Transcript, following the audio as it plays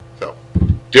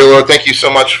Dear Lord, thank you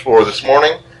so much for this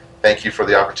morning. Thank you for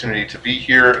the opportunity to be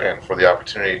here and for the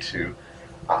opportunity to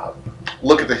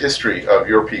look at the history of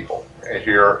your people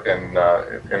here in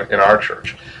our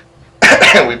church.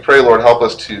 And we pray, Lord, help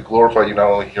us to glorify you not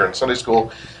only here in Sunday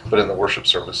school, but in the worship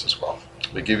service as well.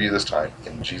 We give you this time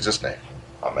in Jesus' name.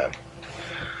 Amen.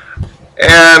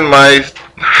 And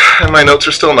my notes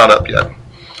are still not up yet.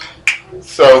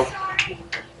 So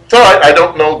it's all right. I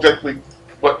don't know exactly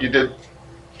what you did.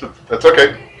 That's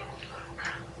okay.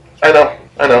 I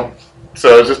know.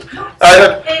 So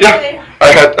I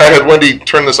had Wendy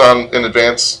turn this on in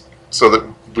advance so that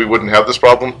we wouldn't have this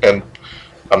problem, and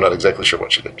I'm not exactly sure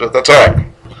what she did, but that's all right.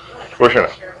 We're here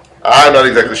now. I'm not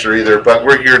exactly sure either, but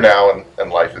we're here now,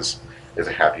 and life is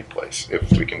a happy place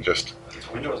if we can just.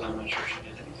 Windows, I'm not sure she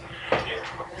did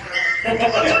anything.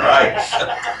 That's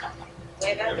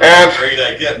right. And Great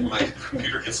I get, my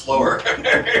computer gets slower.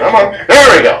 Come on,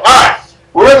 there we go. All right,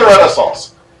 we're in the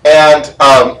Renaissance, and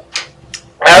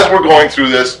as we're going through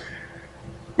this,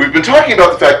 we've been talking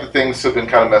about the fact that things have been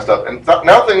kind of messed up, and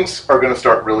now things are going to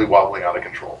start really wobbling out of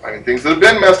control. I mean, things that have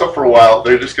been messed up for a while,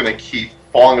 they're just going to keep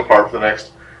falling apart for the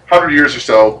next 100 years or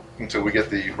so until we get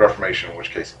the Reformation, in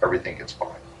which case everything gets fine,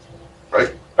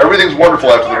 right? Everything's wonderful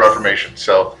after the Reformation,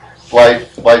 so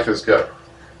life is good.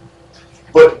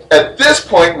 But at this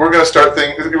point, we're going to start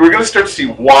to see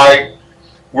why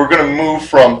we're going to move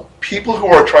from people who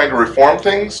are trying to reform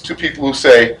things to people who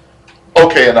say,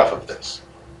 okay, enough of this.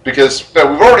 Because we've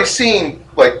already seen,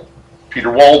 like, Peter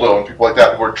Waldo and people like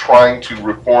that who are trying to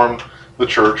reform the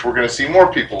church. We're going to see more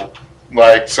people,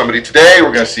 like somebody today.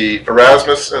 We're going to see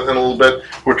Erasmus in a little bit,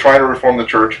 who are trying to reform the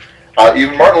church.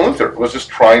 Even Martin Luther was just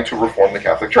trying to reform the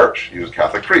Catholic Church. He was a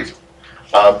Catholic priest.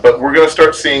 But we're going to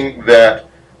start seeing that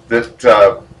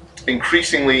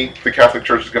increasingly the Catholic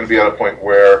Church is going to be at a point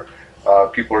where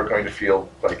people are going to feel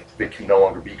like they can no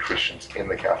longer be Christians in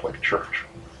the Catholic Church.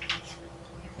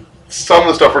 Some of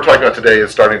the stuff we're talking about today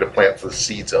is starting to plant the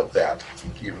seeds of that,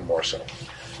 even more so.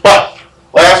 But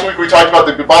last week we talked about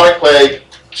the bubonic plague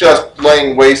just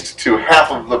laying waste to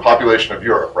half of the population of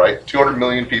Europe, right? 200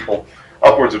 million people,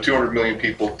 upwards of 200 million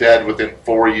people dead within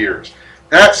 4 years.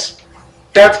 That's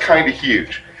kind of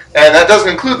huge. And that doesn't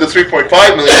include the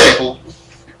 3.5 million people.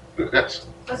 Yes.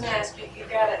 I was going to ask you, you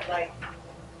got it like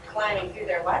climbing through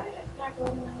there. Why did it not go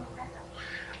in the Krakow?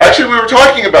 Actually, we were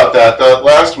talking about that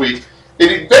last week.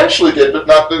 It eventually did,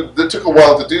 but it took a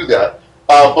while to do that.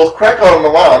 Both Krakow and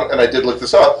Milan, and I did look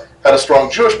this up, had a strong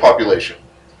Jewish population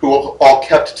who all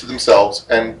kept to themselves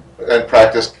and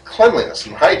practiced cleanliness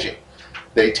and hygiene.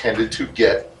 They tended to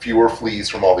get fewer fleas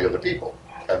from all the other people,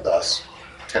 and thus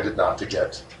tended not to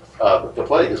get the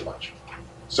plague as much.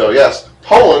 So yes,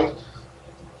 Poland,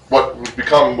 what would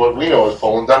become what we know as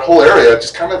Poland, that whole area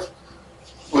just kind of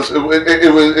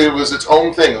it was its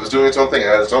own thing. It was doing its own thing. It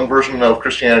had its own version of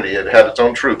Christianity. It had its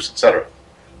own troops, etc.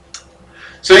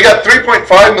 So you got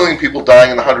 3.5 million people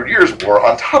dying in the 100 Years' War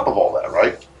on top of all that,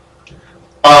 right?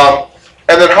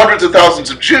 And then hundreds of thousands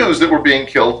of Jews that were being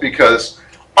killed because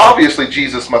obviously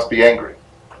Jesus must be angry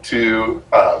to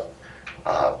have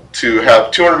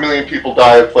 200 million people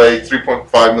die of plague,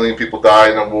 3.5 million people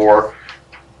die in a war.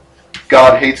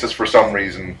 God hates us for some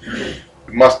reason.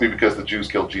 It must be because the Jews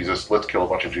killed Jesus. Let's kill a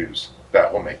bunch of Jews.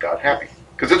 That will make God happy.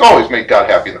 Because it's always made God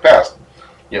happy in the past.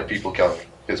 People killing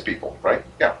his people, right?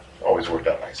 Yeah, always worked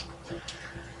out nice.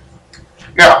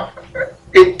 Now,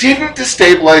 it didn't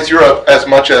destabilize Europe as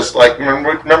much as, like,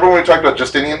 remember when we talked about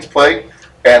Justinian's plague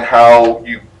and how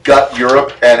you gut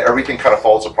Europe and everything kind of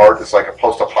falls apart? It's like a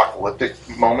post-apocalyptic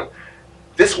moment.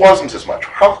 This wasn't as much.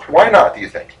 Why not, do you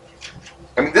think?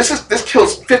 I mean, this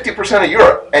kills 50% of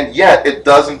Europe, and yet it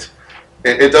doesn't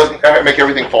make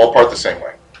everything fall apart the same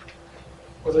way.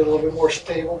 Was it a little bit more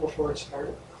stable before it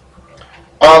started?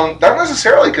 Not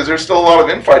necessarily, because there's still a lot of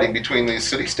infighting between these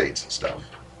city-states and stuff.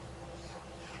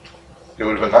 It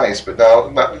would have been nice, but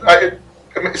no, I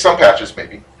mean, some patches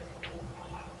maybe.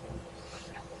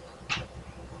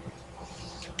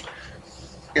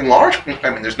 In large, I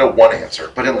mean, there's no one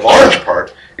answer, but in large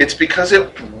part, it's because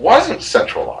it wasn't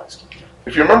centralized.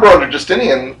 If you remember under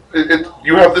Justinian,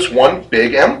 you have this one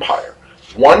big empire,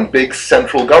 one big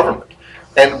central government.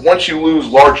 And once you lose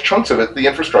large chunks of it, the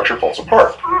infrastructure falls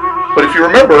apart. But if you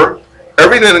remember,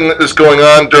 everything that is going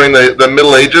on during the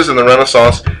Middle Ages and the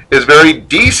Renaissance is very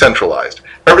decentralized.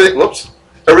 Everything's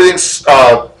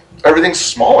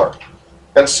smaller.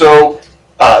 And so,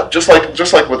 just like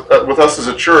with us as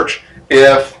a church,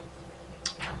 if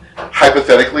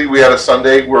hypothetically we had a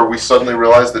Sunday where we suddenly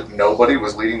realized that nobody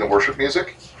was leading the worship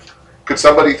music, could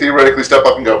somebody theoretically step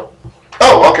up and go,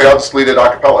 oh, okay, I'll just lead it a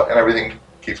cappella, and everything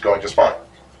keeps going just fine?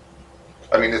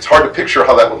 I mean, it's hard to picture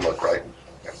how that would look, right?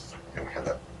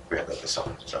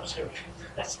 too.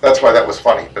 That's why that was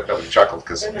funny, but nobody chuckled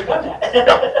because. Shouldn't have done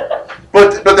that.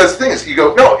 But that's the thing is, you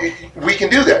go, no, we can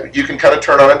do that. You can kind of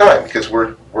turn on a dime because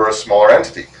we're a smaller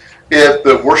entity. If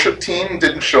the worship team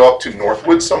didn't show up to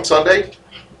Northwood some Sunday,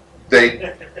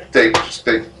 they'd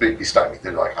be stymied.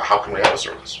 They're like, how can we have a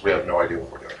service? We have no idea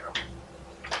what we're doing now.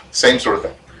 Same sort of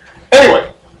thing.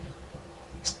 Anyway,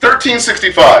 it's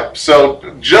 1365. So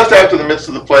just after the midst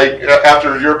of the plague,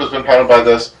 after Europe has been pounded by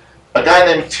this, a guy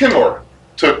named Timur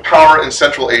took power in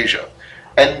Central Asia.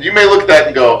 And you may look at that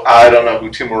and go, I don't know who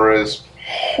Timur is.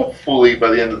 Hopefully by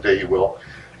the end of the day you will.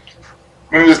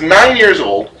 When he was 9 years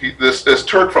old, this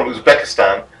Turk from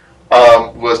Uzbekistan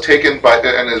was taken by,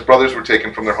 and his brothers were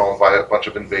taken from their home by a bunch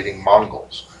of invading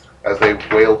Mongols as they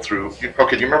wailed through.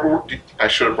 Okay, do you remember? I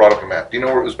should have brought up a map. Do you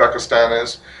know where Uzbekistan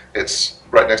is? It's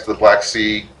right next to the Black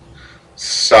Sea,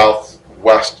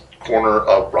 southwest corner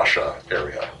of Russia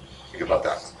area. Think about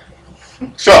that.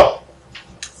 So,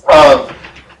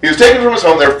 he was taken from his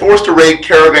home. They were forced to raid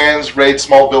caravans, raid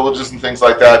small villages and things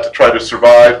like that to try to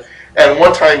survive. And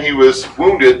one time he was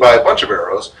wounded by a bunch of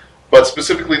arrows, but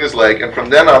specifically in his leg. And from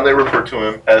then on, they referred to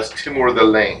him as Timur the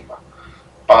Lame.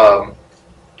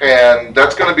 And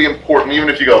that's going to be important, even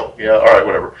if you go, yeah, all right,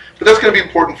 whatever. But that's going to be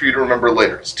important for you to remember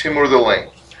later. It's Timur the Lame.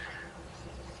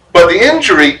 But the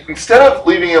injury, instead of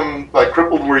leaving him like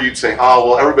crippled where you'd say, oh,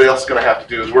 well, everybody else is going to have to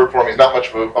do his work for him. He's not much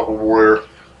of a warrior.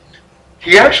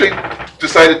 He actually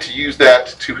decided to use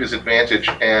that to his advantage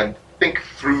and think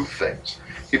through things.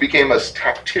 He became a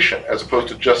tactician as opposed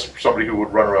to just somebody who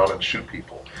would run around and shoot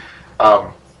people.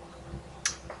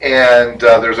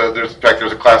 There's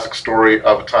a classic story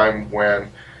of a time when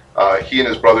he and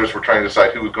his brothers were trying to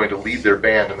decide who was going to lead their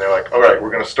band, and they're like, all right,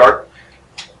 we're going to start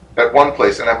at one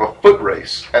place and have a foot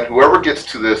race, and whoever gets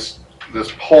to this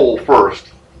pole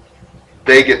first,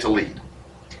 they get to lead.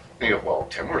 And you go, well,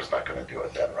 Timur's not going to do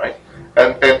it then, right?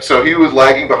 And so he was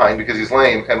lagging behind because he's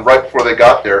lame, and right before they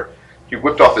got there, he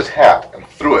whipped off his hat and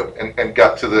threw it and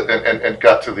got to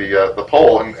the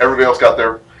pole, and everybody else got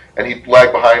there, and he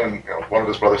lagged behind, and one of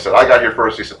his brothers said, I got here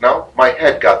first. He said, no, my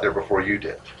head got there before you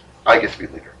did. I get to be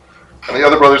leader. And the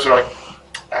other brothers are like,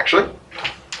 actually,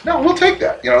 no, we'll take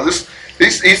that.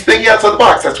 He's thinking outside the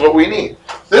box. That's what we need.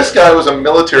 This guy was a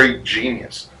military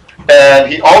genius.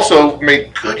 And he also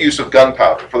made good use of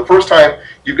gunpowder. For the first time,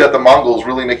 you've got the Mongols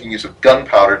really making use of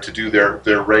gunpowder to do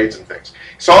their raids and things.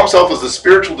 He saw himself as the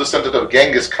spiritual descendant of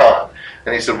Genghis Khan.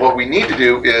 And he said, what we need to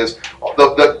do is,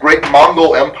 the great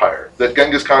Mongol empire that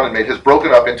Genghis Khan had made has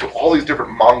broken up into all these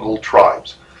different Mongol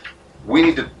tribes. We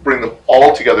need to bring them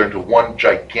all together into one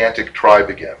gigantic tribe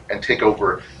again and take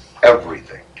over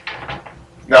everything.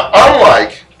 Now,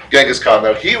 unlike Genghis Khan,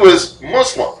 though, he was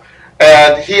Muslim.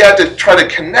 And he had to try to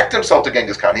connect himself to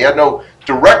Genghis Khan. He had no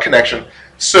direct connection.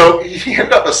 So he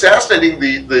ended up assassinating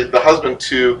the husband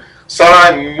to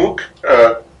Sarai Mulk,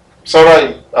 I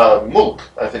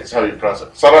think is how you pronounce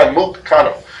it, Sarai Mulk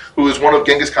Khanum, who is one of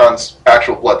Genghis Khan's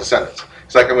actual blood descendants.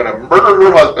 He's like, I'm going to murder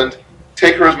her husband,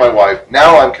 take her as my wife.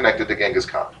 Now I'm connected to Genghis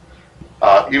Khan.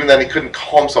 Even then, he couldn't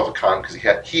call himself a Khan because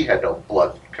he had no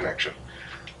blood connection.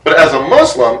 But as a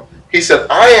Muslim, he said,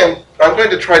 I'm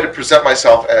going to try to present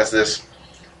myself as this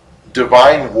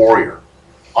divine warrior.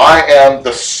 I am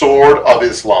the sword of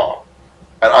Islam,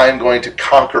 and I am going to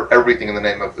conquer everything in the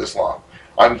name of Islam.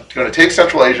 I'm going to take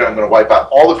Central Asia, I'm going to wipe out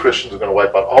all the Christians, I'm going to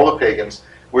wipe out all the pagans.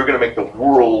 We're going to make the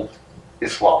world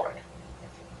Islamic.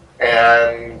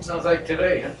 And Sounds like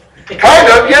today, huh? kind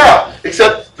of, yeah.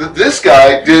 Except that this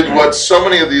guy did what so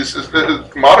many of these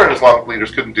modern Islamic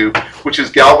leaders couldn't do, which is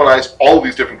galvanize all of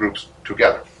these different groups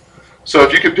together. So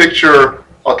if you could picture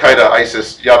Al-Qaeda,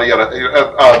 ISIS, yada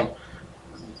yada.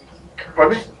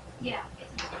 Pardon me? Yeah.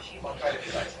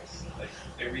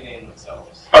 They rename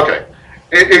themselves. Okay.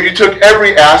 If you took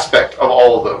every aspect of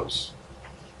all of those,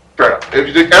 fair enough. If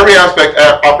you took every aspect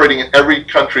operating in every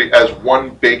country as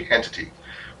one big entity,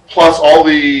 plus all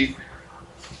the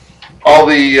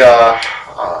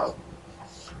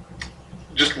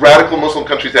just radical Muslim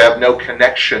countries that have no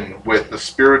connection with the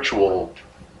spiritual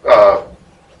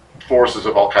forces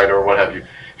of Al-Qaeda or what have you.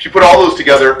 If you put all those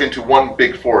together into one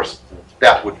big force,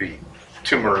 that would be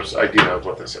Timur's idea of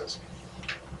what this is.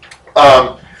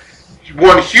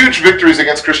 Won huge victories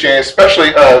against Christianity, especially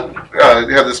he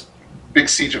had this big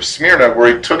siege of Smyrna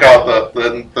where he took out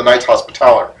the Knights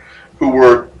Hospitaller, who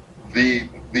were the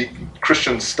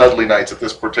Christian Studley Knights at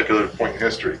this particular point in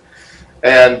history,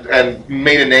 and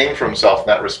made a name for himself in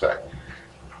that respect.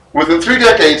 Within 3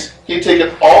 decades, he had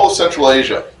taken all of Central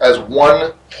Asia as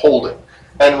one holding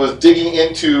and was digging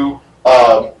into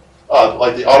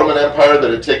like the Ottoman Empire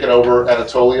that had taken over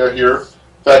Anatolia here.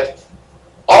 In fact,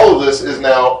 all of this is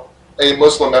now a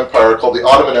Muslim empire called the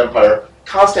Ottoman Empire.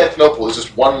 Constantinople is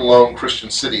just one lone Christian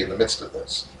city in the midst of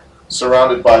this,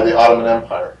 surrounded by the Ottoman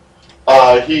Empire.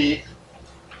 He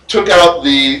took out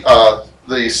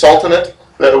the Sultanate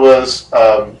that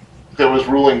was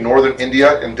ruling northern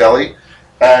India in Delhi,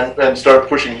 and started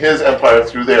pushing his empire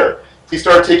through there. He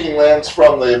started taking lands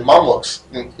from the Mamluks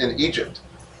in Egypt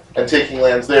and taking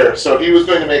lands there. So he was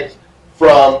going to make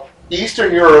from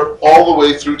Eastern Europe all the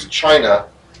way through to China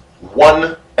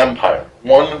one empire,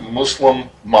 one Muslim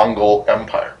Mongol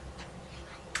empire.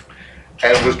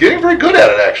 And was getting very good at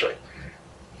it, actually.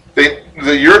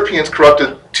 The Europeans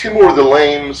corrupted Timur the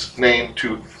Lame's name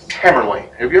to Tamerlane.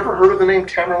 Have you ever heard of the name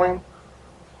Tamerlane?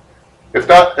 If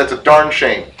not, that's a darn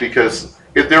shame, because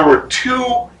if there were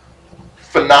two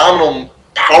phenomenal,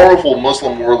 powerful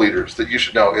Muslim war leaders that you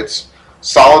should know, it's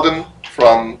Saladin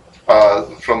from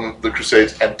the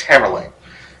Crusades and Tamerlane.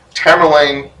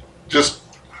 Tamerlane just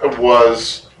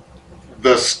was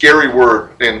the scary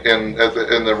word in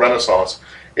the Renaissance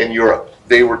in Europe.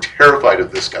 They were terrified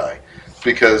of this guy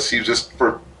because he just,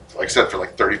 for like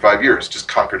 35 years, just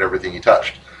conquered everything he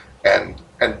touched and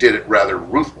did it rather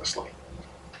ruthlessly.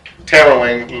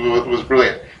 Tamerlane was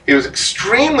brilliant. He was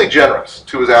extremely generous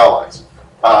to his allies.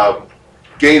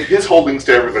 Gave his holdings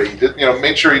to everybody. He did,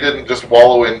 made sure he didn't just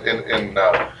wallow in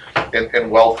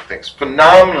wealth and things.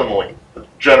 Phenomenally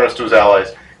generous to his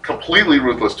allies. Completely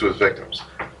ruthless to his victims.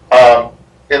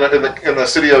 In the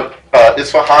city of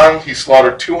Isfahan, he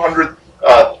slaughtered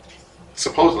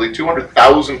supposedly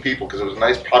 200,000 people because it was a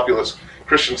nice, populous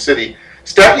Christian city,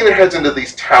 stacking their heads into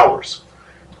these towers.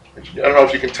 I don't know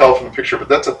if you can tell from the picture, but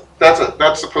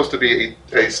that's supposed to be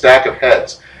a stack of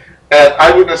heads. And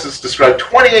eyewitnesses described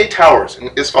 28 towers in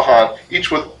Isfahan, each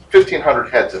with 1,500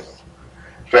 heads in them.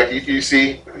 In fact, you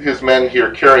see his men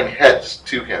here carrying heads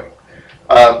to him.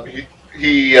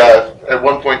 He at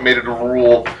one point made it a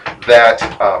rule that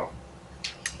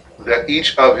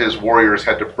each of his warriors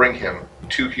had to bring him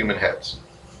 2 human heads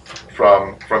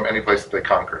from any place that they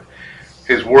conquered.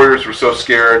 His warriors were so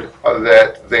scared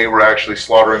that they were actually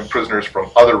slaughtering prisoners from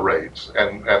other raids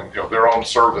and their own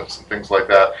servants and things like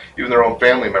that, even their own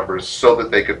family members, so that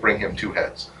they could bring him 2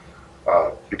 heads,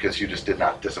 because you just did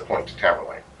not disappoint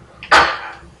Tamerlane.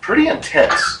 Pretty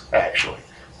intense, actually.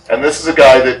 And this is a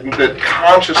guy that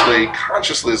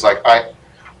consciously is like, I'm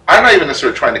not even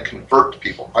necessarily trying to convert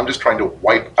people. I'm just trying to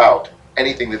wipe out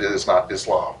anything that is not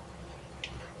Islam.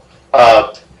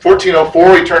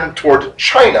 1404, he turned toward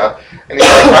China, and he's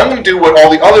like, I'm going to do what all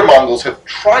the other Mongols have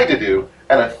tried to do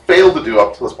and have failed to do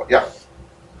up to this point. Yeah?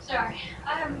 Sorry,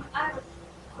 I have a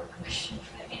quick question,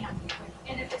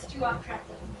 and if it's too off track,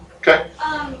 Okay.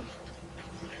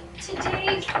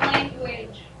 Today's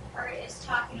language is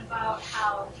talking about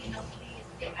how,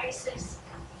 the ISIS,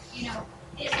 isn't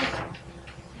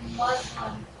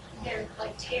Muslim, they're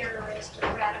like terrorists or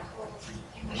radicals,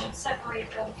 and we should separate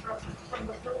them from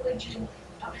the religion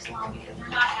of Islam because they're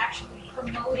not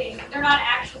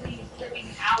actually living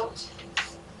out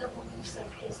the beliefs of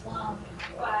Islam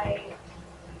by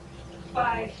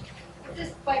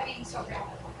being so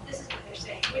radical. This is what they're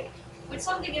saying. Would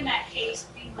something in that case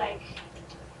be like,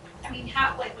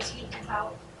 was he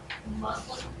about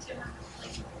Muslim Timur?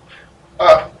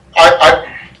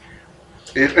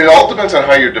 It all depends on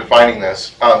how you're defining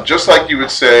this. Just like you would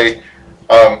say,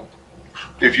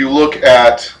 if you look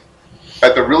at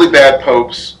the really bad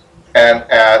popes and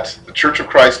at the Church of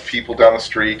Christ people down the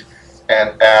street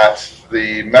and at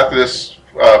the Methodists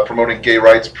promoting gay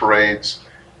rights parades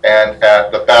and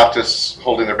at the Baptists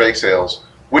holding their bake sales,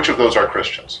 which of those are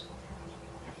Christians?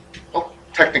 Well,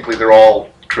 technically they're all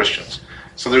Christians.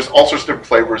 So there's all sorts of different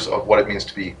flavors of what it means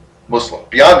to be Muslim,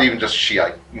 beyond even just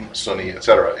Shiite, Sunni,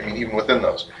 etc. Even within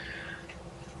those.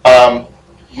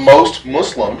 Most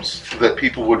Muslims that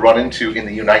people would run into in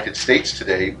the United States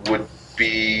today would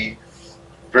be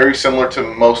very similar to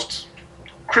most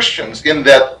Christians in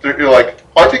that they're like,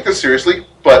 I take this seriously,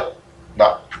 but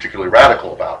not particularly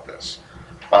radical about this.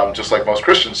 Just like most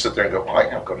Christians sit there and go, I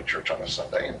go to church on a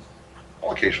Sunday, and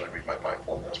I'll occasionally read my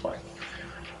Bible, and that's fine.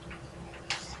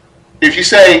 If you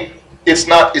say it's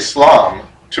not Islam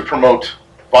to promote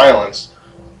violence,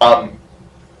 I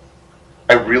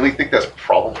really think that's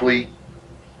probably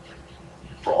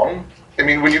wrong.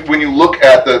 When you look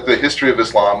at the history of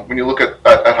Islam, when you look at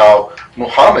how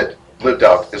Muhammad lived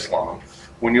out Islam,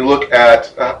 when you look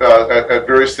at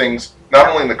various things, not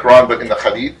only in the Quran but in the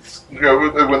Hadiths,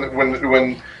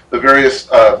 when the various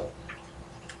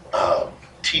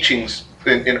teachings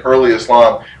in early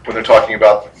Islam, when they're talking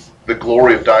about the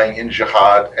glory of dying in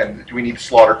jihad and we need to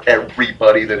slaughter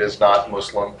everybody that is not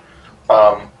Muslim,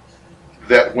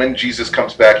 that when Jesus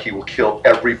comes back, he will kill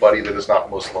everybody that is not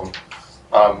Muslim.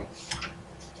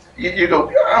 You go,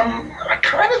 I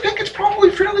kind of think it's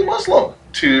probably fairly Muslim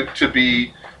to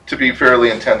be fairly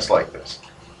intense like this.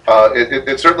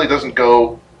 It certainly doesn't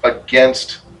go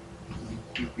against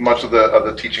much of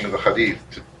the teaching of the Hadith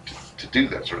to do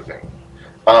that sort of thing.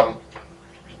 I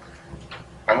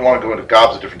don't want to go into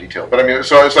gobs of different detail, but I mean,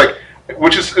 so it's like,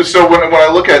 so when I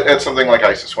look at something like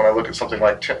ISIS, when I look at something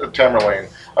like Tamerlane,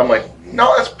 I'm like,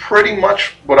 no, that's pretty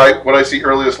much what I see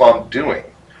early Islam doing.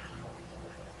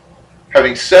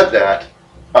 Having said that,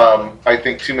 I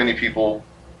think too many people,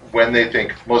 when they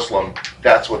think Muslim,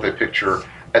 that's what they picture,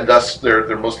 and thus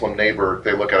their Muslim neighbor,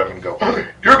 they look at him and go,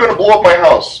 "You're going to blow up my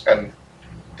house," and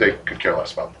they could care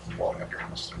less about blowing up your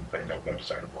house. They have no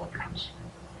desire to blow up your house.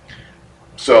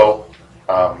 So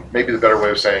maybe the better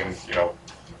way of saying,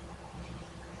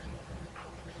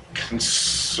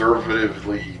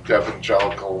 conservatively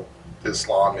evangelical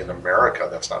Islam in America,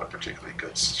 that's not a particularly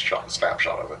good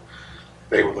snapshot of it.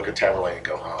 They would look at Tamerlane and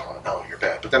go, "Oh, no, you're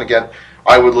bad." But then again,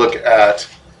 I would look at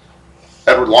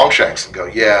Edward Longshanks and go,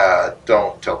 "Yeah,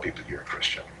 don't tell people you're a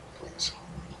Christian, please."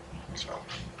 So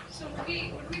would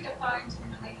we define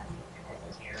Tamerlane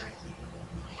as terrorist?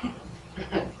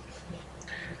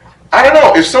 I don't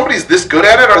know. If somebody's this good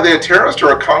at it, are they a terrorist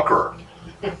or a conqueror?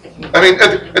 I mean,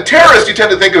 a terrorist, you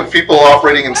tend to think of people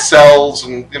operating in cells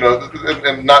and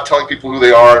and not telling people who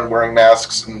they are and wearing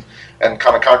masks and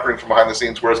kind of conquering from behind the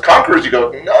scenes. Whereas conquerors, you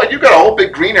go, no, you've got a whole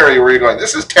big green area where you're going,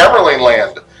 this is Tamerlane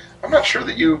land. I'm not sure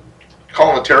that you call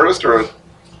him a terrorist or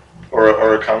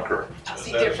a conqueror. Is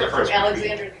he different from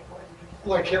Alexander the Great?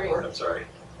 Like Hitler. I'm sorry.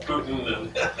 Putin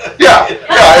and Yeah.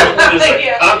 Putin is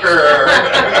a conqueror.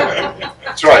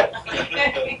 That's right.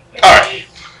 All right.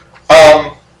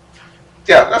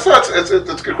 Yeah, it's a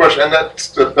good question, and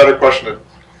that's a better question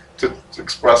to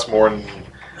express more in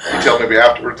detail maybe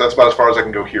afterwards. That's about as far as I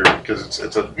can go here because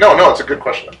it's a good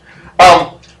question.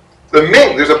 The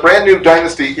Ming, there's a brand new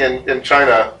dynasty in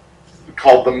China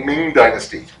called the Ming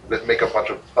Dynasty that make a bunch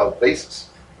of vases.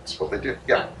 That's what they do.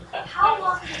 Yeah. How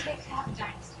long does it take to have a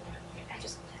dynasty?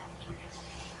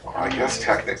 Well, I guess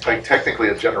technically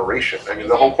a generation. I mean,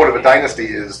 the whole point of a dynasty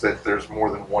is that there's more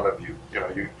than one of you.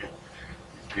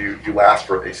 You last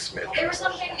for a smidge. There was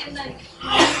something in the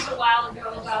news a while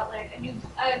ago about like a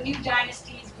new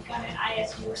dynasty has begun at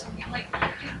ISU or something. I'm like,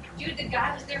 dude, the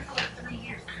guy was there for like 3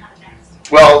 years. It's not a dynasty.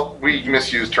 Well, we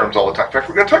misuse terms all the time. In fact,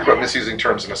 we're going to talk about misusing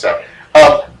terms in a sec.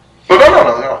 But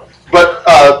no. But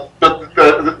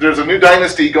there's a new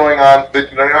dynasty going on.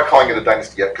 They're not calling it a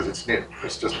dynasty yet because it's new.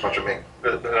 It's just a bunch of Ming.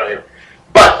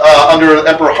 But under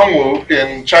Emperor Hongwu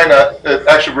in China, it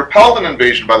actually repelled an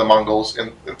invasion by the Mongols in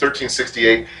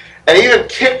 1368, and even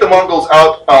kicked the Mongols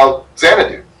out of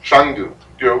Xanadu, Shangdu,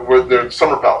 where their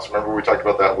summer palace. Remember we talked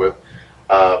about that with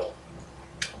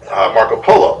Marco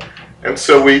Polo. And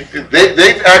so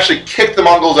they've actually kicked the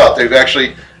Mongols out. They've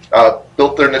actually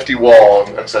built their nifty wall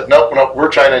and said, no, we're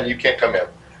China and you can't come in.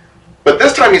 But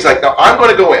this time he's like, no, I'm going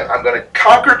to go in. I'm going to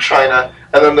conquer China,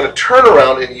 and then I'm going to turn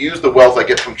around and use the wealth I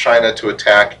get from China to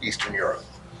attack Eastern Europe.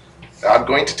 Now, I'm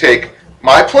going to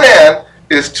my plan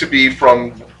is to be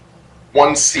from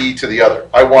one sea to the other.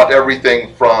 I want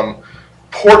everything from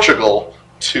Portugal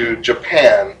to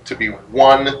Japan to be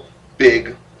one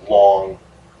big, long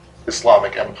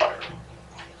Islamic empire.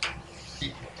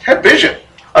 He had vision.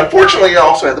 Unfortunately, he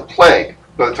also had the plague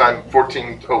by the time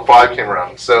 1405 came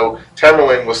around. So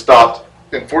Tamerlane was stopped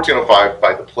in 1405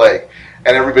 by the plague,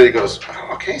 and everybody goes,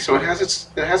 oh, okay, so it has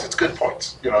its good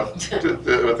points,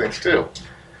 the things too.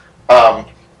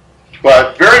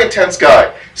 But very intense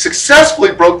guy.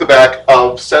 Successfully broke the back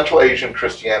of Central Asian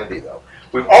Christianity, though.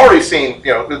 We've already seen,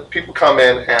 people come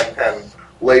in and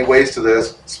lay waste to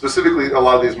this. Specifically, a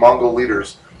lot of these Mongol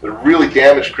leaders that really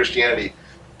damaged Christianity,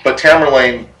 but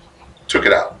Tamerlane took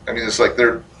it out. I mean, it's like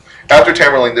after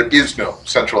Tamerlane, there is no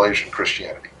Central Asian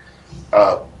Christianity.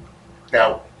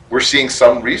 Now, we're seeing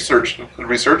some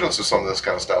resurgence of some of this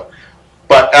kind of stuff.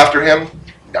 But after him,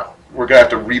 no. We're going to have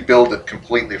to rebuild it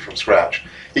completely from scratch.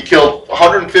 He killed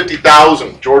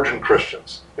 150,000 Georgian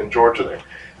Christians in Georgia there.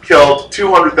 Killed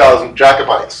 200,000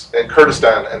 Jacobites in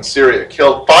Kurdistan and Syria.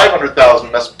 Killed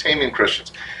 500,000 Mesopotamian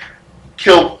Christians.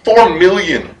 Killed 4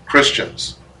 million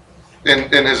Christians in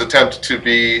his attempt to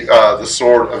be the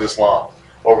sword of Islam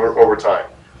over time.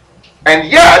 And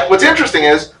yet, what's interesting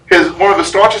is one of his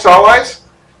staunchest allies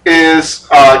is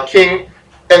King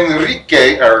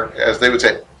Enrique, or as they would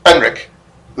say, Enric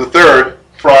III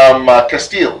from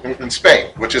Castile in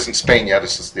Spain, which isn't Spain yet,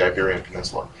 it's just the Iberian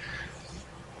Peninsula.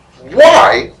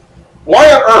 Why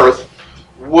on earth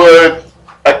would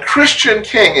a Christian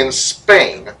king in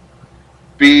Spain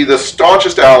be the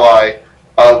staunchest ally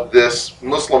of this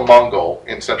Muslim Mongol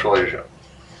in Central Asia?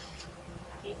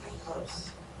 Keep them close.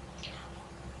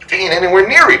 They ain't anywhere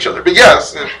near each other, but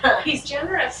yes, He's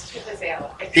generous to his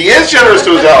allies. he is generous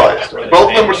to his allies.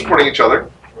 Both of them were supporting each other.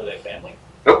 Were they family?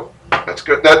 Nope, that's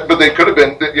good. But they could have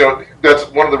been. That's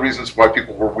one of the reasons why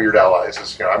people were weird allies.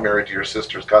 Is I'm married to your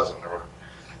sister's cousin. Or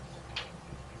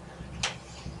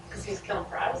Because he's killing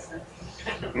Protestants.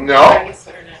 No. I guess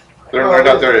they're not. they're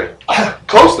not there yet.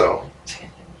 Close though.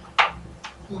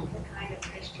 The kind of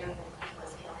Christian that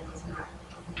was killing is not.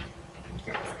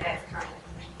 This guy's kind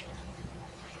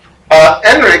of.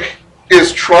 Enric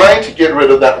is trying to get rid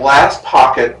of that last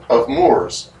pocket of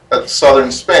Moors at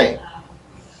southern Spain.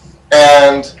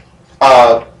 And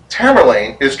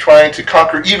Tamerlane is trying to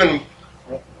conquer even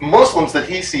Muslims that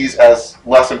he sees as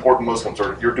less important Muslims,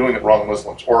 or you're doing it wrong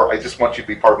Muslims, or I just want you to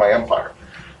be part of my empire.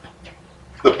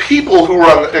 The people who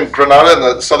were in Granada and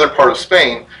the southern part of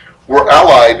Spain were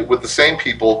allied with the same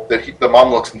people that the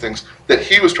Mamluks and things that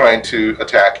he was trying to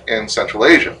attack in Central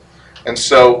Asia. And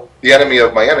so the enemy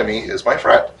of my enemy is my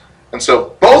friend. And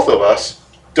so both of us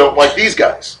don't like these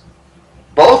guys.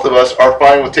 Both of us are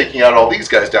fine with taking out all these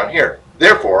guys down here.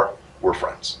 Therefore, we're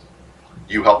friends.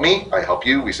 You help me, I help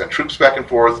you. We send troops back and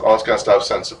forth, all this kind of stuff,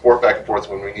 send support back and forth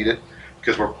when we need it,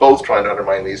 because we're both trying to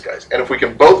undermine these guys. And if we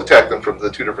can both attack them from the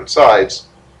two different sides,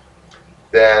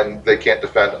 then they can't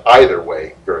defend either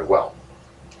way very well.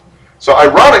 So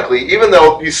ironically, even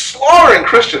though he's slaughtering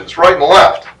Christians right and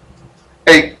left,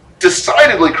 a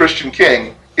decidedly Christian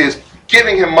king is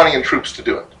giving him money and troops to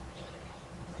do it.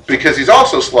 Because he's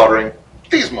also slaughtering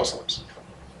these Muslims,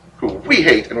 who we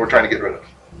hate and we're trying to get rid of.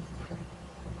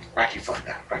 Right, you find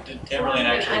that, right? Did Tamerlane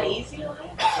actually? Uneasy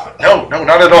life? No,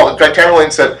 not at all. In fact,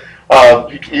 Tamerlane said,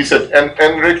 he said,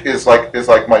 Enric is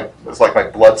like my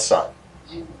blood son.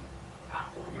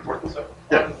 So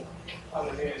Yeah. on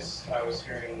the news, I was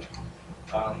hearing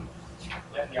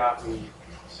Netanyahu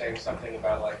saying something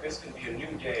about like this can be a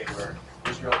new day where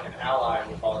Israel can ally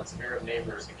with all its Arab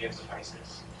neighbors against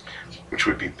ISIS, Which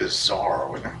would be bizarre,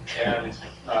 wouldn't it? and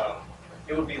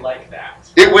it would be like that,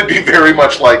 It would be very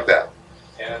much like that.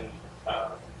 and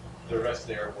the rest of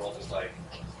the Arab world is like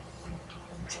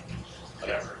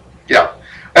whatever. Yeah.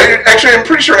 Actually, I'm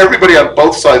pretty sure everybody on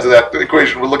both sides of that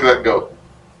equation would look at that and go,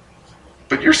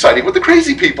 but you're siding with the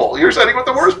crazy people. You're siding with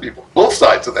the worst people. Both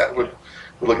sides of that would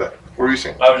look at that. What were you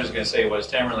saying? I was just going to say, was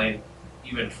Tamerlane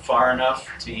even far enough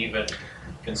to even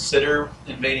consider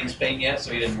invading Spain yet,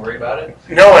 so he didn't worry about it?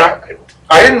 No, and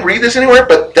I didn't read this anywhere,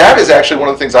 but that is actually one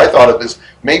of the things I thought of is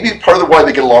maybe part of why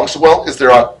they get along so well is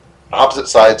they're on opposite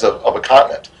sides of a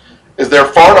continent. Is they're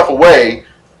far enough away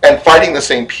and fighting the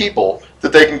same people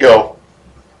that they can go,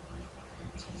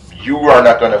 you are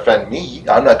not going to offend me,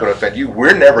 I'm not going to offend you,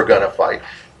 we're never going to fight.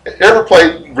 Ever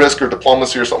play Risk or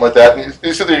Diplomacy or something like that? And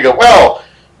you sit there and you go, well,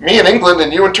 me and England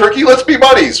and you and Turkey, let's be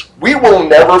buddies. We will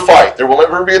never fight. There will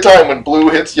never be a time when blue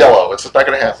hits yellow. It's just not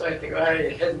going to happen. So the guy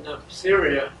heading up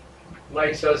Syria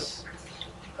likes us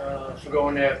for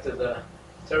going after the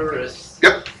terrorists.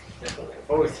 Yep.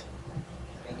 Both.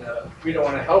 And we don't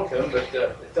want to help him, but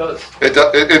it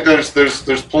does.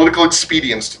 There's political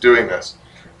expedience to doing this.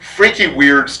 Freaky,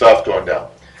 weird stuff going down.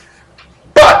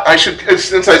 But I should,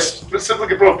 since I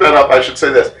specifically brought that up, I should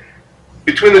say this.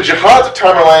 Between the jihads of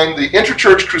Tamerlane, the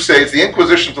interchurch crusades, the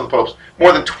inquisitions of the popes,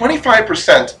 more than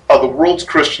 25% of the world's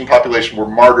Christian population were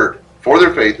martyred for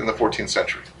their faith in the 14th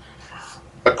century.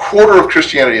 A quarter of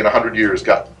Christianity in 100 years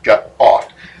got offed.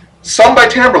 Some by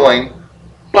Tamerlane,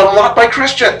 but a lot by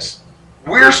Christians.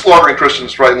 We're slaughtering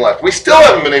Christians right and left. We still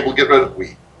haven't been able to get rid of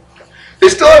They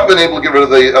still haven't been able to get rid of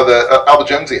the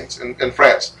Albigensians in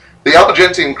France. The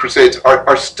Albigensian crusades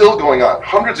are still going on,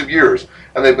 hundreds of years,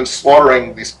 and they've been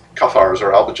slaughtering these Cathars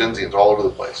or Albigensians all over the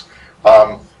place.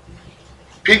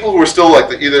 People who are still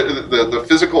like either the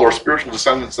physical or spiritual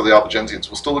descendants of the Albigensians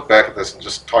will still look back at this and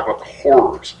just talk about the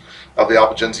horrors of the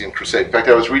Albigensian crusade. In fact,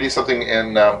 I was reading something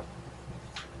in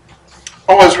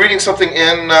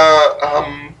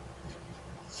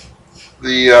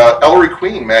the Ellery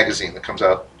Queen magazine that comes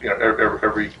out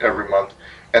every month,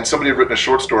 and somebody had written a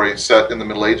short story set in the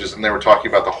Middle Ages, and they were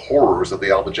talking about the horrors of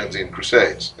the Albigensian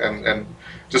crusades and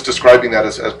just describing that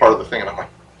as part of the thing. And I'm like,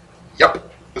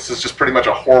 yep, this is just pretty much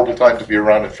a horrible time to be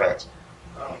around in France.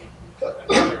 I'm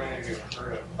not sure any of you have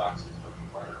heard of Fox's Book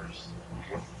of Martyrs.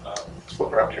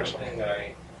 Flip around here. One thing that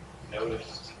I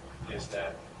noticed is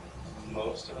that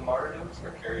most of the martyrdoms were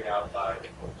carried out by the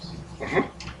popes. Mhm.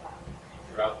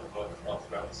 Throughout the book, all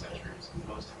throughout the centuries,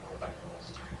 most of them were by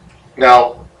popes.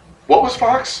 Now, what was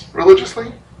Fox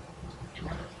religiously?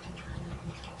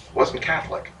 Wasn't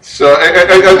Catholic. So I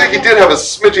think he did have a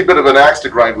smidgy bit of an axe to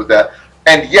grind with that.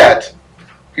 And yet,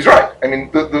 he's right. I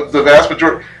mean, the vast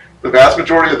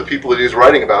majority of the people that he's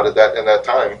writing about at that in that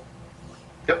time.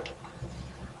 Yep.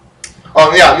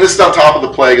 Yeah, and this is on top of the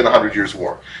plague and the 100 Years'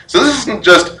 War. So this isn't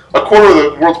just a quarter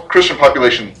of the world's Christian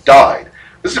population died.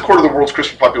 This is a quarter of the world's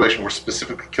Christian population were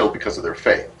specifically killed because of their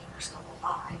faith.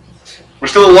 We're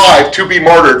still alive to be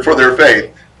martyred for their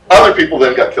faith. Other people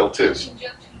then got killed too.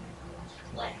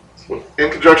 In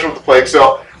conjunction with the plague.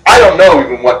 So I don't know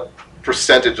even what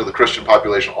percentage of the Christian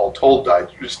population all told died.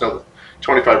 You just know that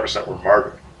 25% were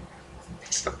martyred.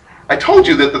 I told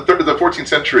you that the 14th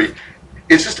century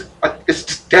is just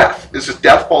death. It's just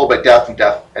death followed by death and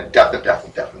death and death and death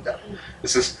and death and death.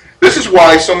 This is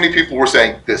why so many people were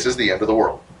saying this is the end of the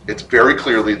world. It's very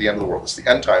clearly the end of the world. It's the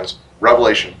end times,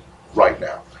 Revelation, right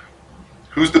now.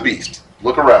 Who's the beast?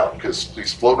 Look around, because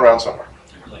he's floating around somewhere.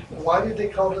 Why did they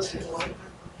call this the Enlightenment?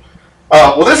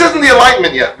 Well, this isn't the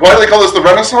Enlightenment yet. Why do they call this the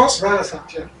Renaissance?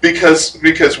 Renaissance, yeah.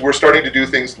 Because we're starting to do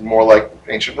things more like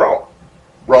ancient Rome.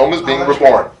 Rome is being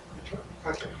reborn.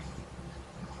 Okay.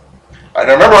 I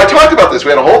remember I talked about this. We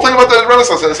had a whole thing about the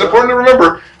Renaissance, and it's important to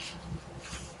remember.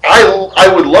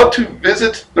 I would love to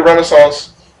visit the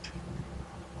Renaissance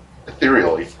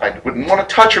ethereally. I wouldn't want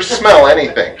to touch or smell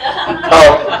anything.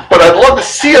 But I'd love to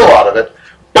see a lot of it.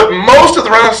 But most of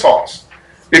the Renaissance,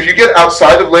 if you get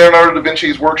outside of Leonardo da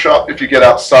Vinci's workshop, if you get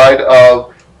outside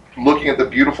of looking at the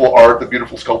beautiful art, the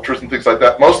beautiful sculptures and things like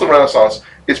that, most of the Renaissance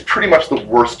is pretty much the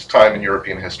worst time in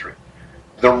European history.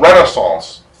 The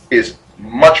Renaissance is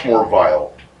much more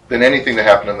vile than anything that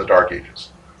happened in the Dark Ages.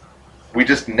 We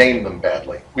just name them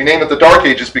badly. We name it the Dark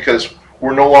Ages because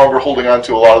we're no longer holding on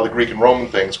to a lot of the Greek and Roman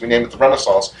things. We name it the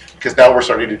Renaissance because now we're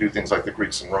starting to do things like the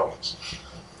Greeks and Romans.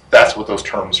 That's what those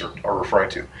terms are referring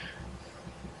to.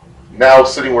 Now,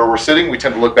 sitting where we're sitting, we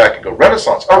tend to look back and go,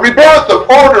 Renaissance, a rebirth of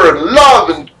order and love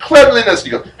and cleanliness.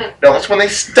 And you go, no, that's when they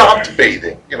stopped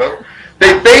bathing. You know,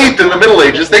 they bathed in the Middle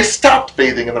Ages. They stopped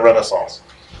bathing in the Renaissance.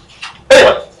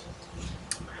 Anyway,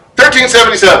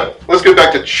 1377. Let's get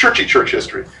back to churchy church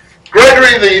history.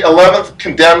 Gregory the 11th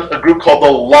condemned a group called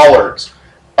the Lollards.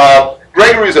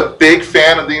 Gregory is a big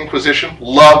fan of the Inquisition,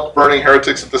 loved burning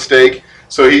heretics at the stake.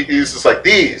 So he's just like,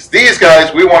 these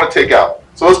guys we want to take out.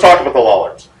 So let's talk about the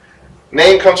Lollards.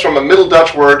 Name comes from a Middle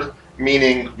Dutch word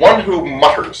meaning one who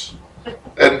mutters.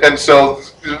 And so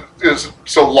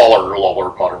Lollard,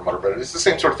 mutter, but it's the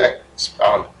same sort of thing. It's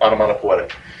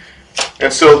onomatopoetic.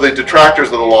 And so the detractors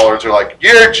of the Lollards are like,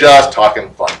 you're just talking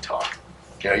fun talk.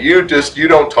 You know, you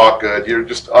don't talk good. You're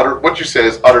just what you say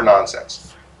is utter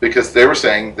nonsense. Because they were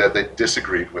saying that they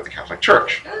disagreed with the Catholic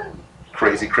Church.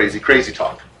 Crazy, crazy, crazy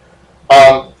talk.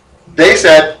 They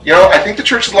said, you know, I think the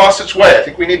church has lost its way. I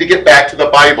think we need to get back to the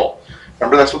Bible.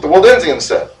 Remember, that's what the Waldensians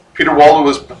said. Peter Waldo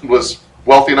was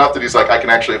wealthy enough that he's like, I can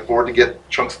actually afford to get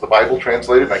chunks of the Bible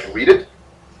translated and I can read it.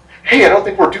 Hey, I don't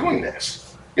think we're doing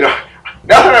this. You know,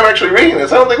 now that I'm actually reading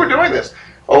this, I don't think we're doing this.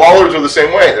 The Lollards are the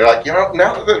same way. They're like, you know,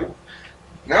 now that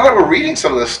we're reading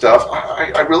some of this stuff,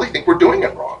 I really think we're doing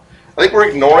it wrong. I think we're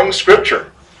ignoring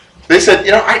Scripture. They said,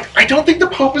 you know, I don't think the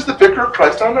Pope is the vicar of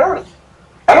Christ on earth.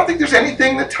 I don't think there's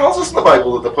anything that tells us in the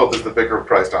Bible that the Pope is the vicar of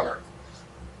Christ on earth.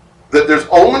 That there's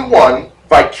only one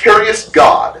vicarious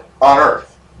God on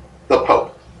earth, the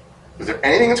Pope. Is there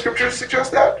anything in Scripture to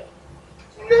suggest that?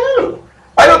 No.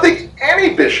 I don't think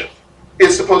any bishop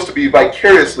is supposed to be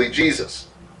vicariously Jesus.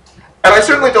 And I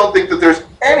certainly don't think that there's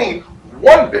any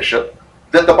one bishop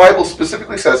that the Bible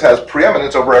specifically says has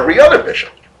preeminence over every other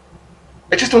bishop.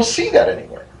 I just don't see that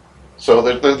anywhere. So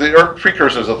they are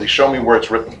precursors of the show me where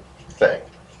it's written thing.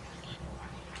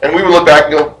 And we would look back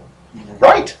and go,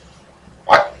 right.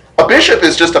 A bishop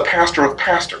is just a pastor of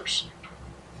pastors.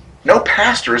 No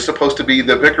pastor is supposed to be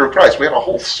the vicar of Christ. We had a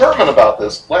whole sermon about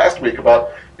this last week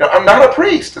about, you know, I'm not a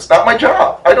priest. It's not my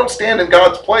job. I don't stand in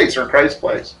God's place or in Christ's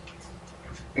place.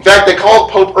 In fact, they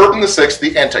called Pope Urban VI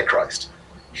the Antichrist.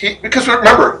 Because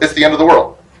remember, it's the end of the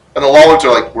world. And the Lollards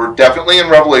are like, we're definitely in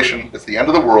Revelation. It's the end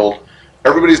of the world.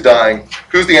 Everybody's dying.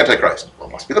 Who's the Antichrist? Well,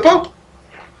 it must be the Pope.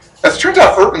 As it turns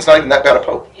out, Urban's not even that bad a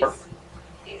Pope.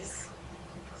 He's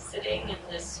sitting in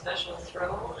this special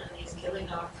throne and he's killing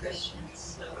off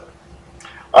Christians. So.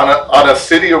 On a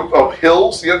city of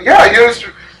hills? You just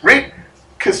read,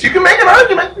 because you can make an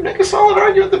argument, make a solid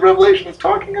argument that Revelation is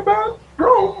talking about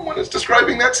Rome when it's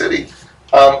describing that city.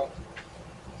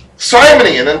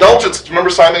 Simony and indulgence.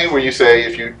 Remember simony, where you say,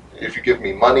 if you give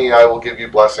me money, I will give you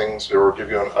blessings, or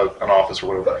give you an office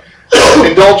or whatever.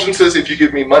 Indulgences, if you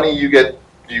give me money, you get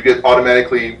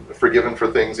automatically forgiven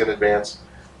for things in advance.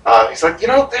 He's like, you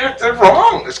know, they're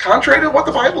wrong. It's contrary to what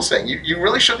the Bible's saying. You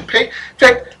really shouldn't pay. In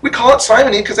fact, we call it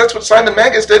simony because that's what Simon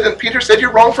Magus did, and Peter said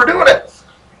you're wrong for doing it.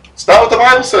 It's not what the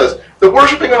Bible says. The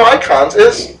worshiping of icons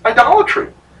is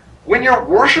idolatry. When you're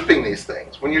worshiping these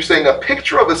things, when you're saying a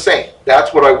picture of a saint,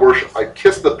 that's what I worship. I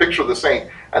kiss the picture of the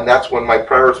saint, and that's when my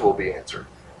prayers will be answered.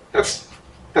 That's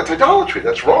idolatry.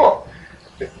 That's wrong.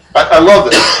 I love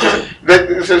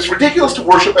this. It's ridiculous to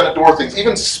worship and adore things,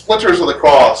 even splinters of the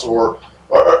cross or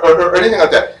anything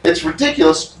like that. It's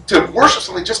ridiculous to worship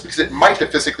something just because it might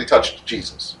have physically touched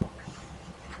Jesus.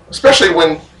 Especially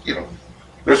when,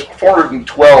 there's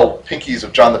 412 pinkies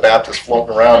of John the Baptist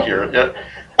floating around here.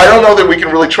 I don't know that we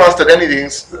can really trust that any of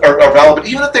these are valid, but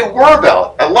even if they were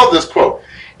valid, I love this quote.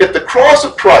 If the cross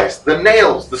of Christ, the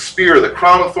nails, the spear, the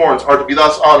crown of thorns are to be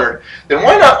thus honored, then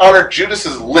why not honor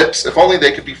Judas's lips if only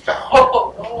they could be found?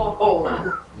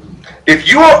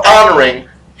 If you are honoring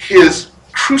his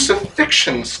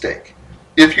crucifixion stake,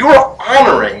 if you are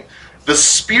honoring the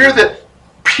spear that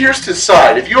pierced his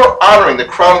side, if you are honoring the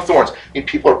crown of thorns,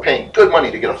 people are paying good money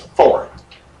to get a thorn.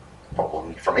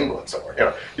 From England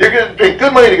somewhere, you're going to pay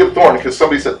good money to get a thorn because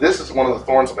somebody said this is one of the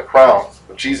thorns on the crown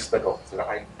of Jesus. They go,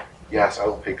 yes, I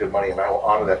will pay good money and I will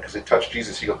honor that because it touched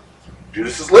Jesus. You go,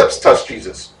 Judas's lips touched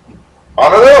Jesus.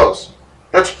 Honor those.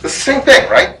 That's the same thing,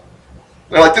 right?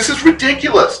 They're like, this is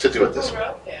ridiculous to do it this way. Who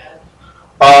wrote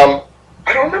that?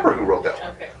 I don't remember who wrote that,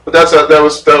 Okay. but that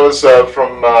was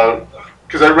from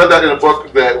because I read that in a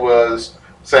book that was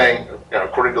saying,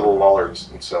 according to the Lollards,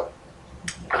 and so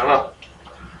I don't know.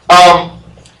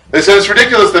 They said it's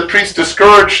ridiculous that priests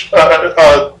discourage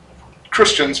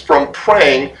Christians from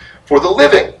praying for the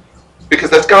living, because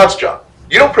that's God's job.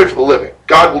 You don't pray for the living.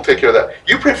 God will take care of that.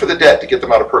 You pray for the dead to get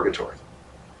them out of purgatory.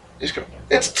 It's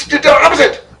the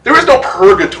opposite. There is no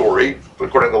purgatory,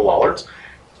 according to the Lollards.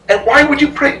 And why would you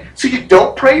pray? So you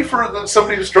don't pray for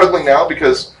somebody who's struggling now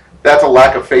because that's a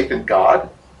lack of faith in God?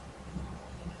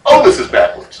 Oh, this is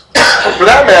backwards. For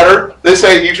that matter, they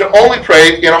say you should only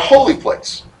pray in a holy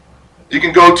place. You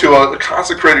can go to a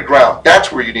consecrated ground.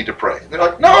 That's where you need to pray. And they're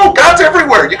like, no, God's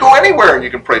everywhere. You go anywhere and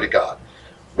you can pray to God.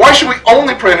 Why should we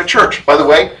only pray in a church? By the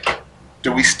way,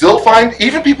 do we still find,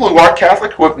 even people who aren't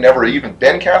Catholic, who have never even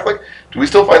been Catholic, do we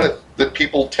still find that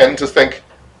people tend to think,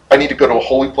 I need to go to a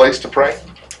holy place to pray?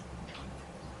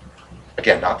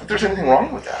 Again, not that there's anything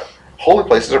wrong with that. Holy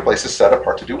places are places set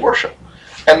apart to do worship.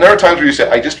 And there are times where you say,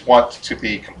 I just want to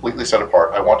be completely set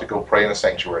apart. I want to go pray in a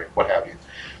sanctuary, what have you.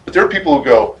 But there are people who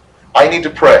go, I need to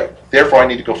pray, therefore I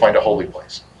need to go find a holy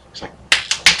place. It's like,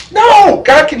 no!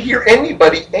 God can hear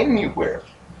anybody anywhere.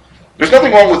 There's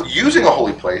nothing wrong with using a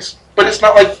holy place, but it's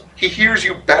not like he hears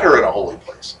you better in a holy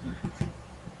place.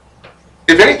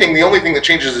 If anything, the only thing that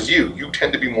changes is you. You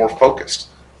tend to be more focused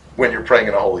when you're praying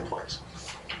in a holy place.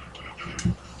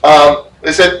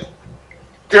 They said,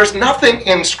 there's nothing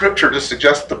in Scripture to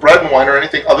suggest that the bread and wine are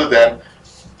anything other than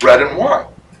bread and wine,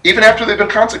 even after they've been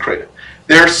consecrated.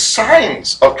 They're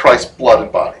signs of Christ's blood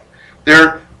and body.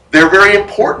 They're very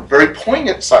important, very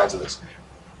poignant signs of this.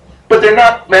 But they're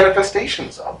not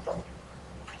manifestations of them.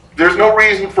 There's no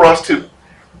reason for us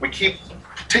we keep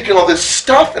taking all this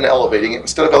stuff and elevating it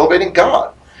instead of elevating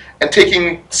God. And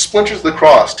taking splinters of the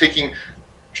cross, taking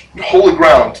holy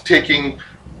ground, taking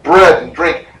bread and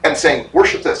drink, and saying,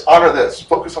 worship this, honor this,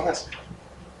 focus on this,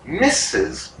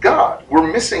 misses God.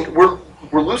 We're losing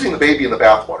the baby in the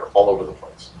bathwater all over the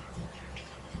place.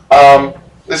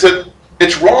 They said,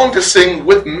 it's wrong to sing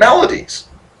with melodies.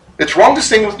 It's wrong to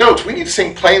sing with notes. We need to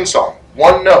sing plain song,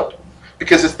 one note,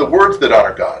 because it's the words that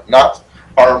honor God, not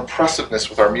our impressiveness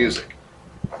with our music.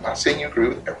 I'm not saying you agree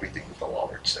with everything that the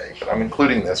Lollards say, but I'm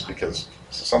including this because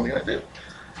this is something I do.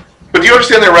 But do you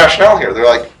understand their rationale here? They're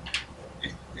like,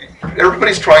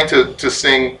 everybody's trying to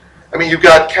sing. I mean, you've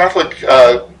got Catholic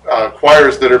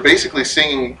choirs that are basically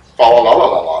singing fa la la la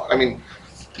la la. I mean,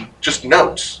 just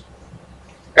notes,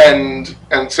 and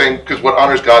saying, because what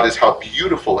honors God is how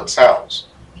beautiful it sounds.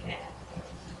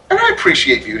 And I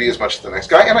appreciate beauty as much as the next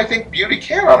guy, and I think beauty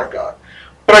can honor God.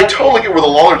 But I totally get where the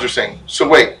Lollards are saying, so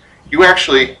wait, you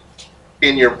actually,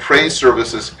 in your praise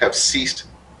services, have ceased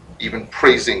even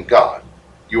praising God.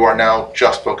 You are now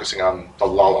just focusing on the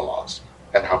la-la-las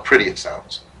and how pretty it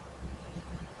sounds.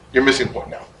 You're missing the point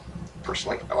now.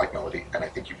 Personally, I like melody, and I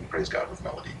think you can praise God with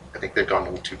melody. I think they've gone a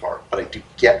little too far, but I do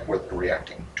get where they're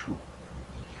reacting to.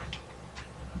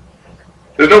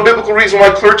 There's no biblical reason why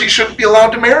clergy shouldn't be allowed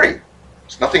to marry.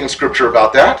 There's nothing in Scripture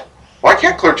about that. Why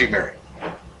can't clergy marry?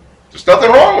 There's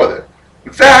nothing wrong with it.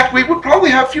 In fact, we would probably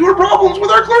have fewer problems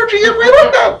with our clergy if we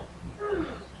let them.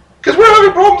 Because we're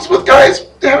having problems with guys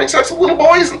having sex with little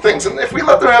boys and things, and if we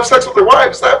let them have sex with their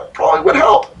wives, that probably would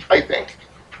help, I think.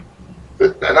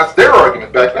 And that's their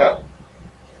argument back then.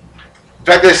 In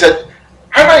fact, they said,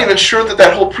 I'm not even sure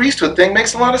that whole priesthood thing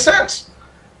makes a lot of sense.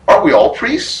 Aren't we all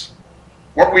priests?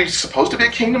 Weren't we supposed to be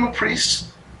a kingdom of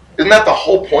priests? Isn't that the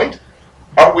whole point?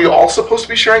 Aren't we all supposed to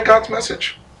be sharing God's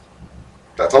message?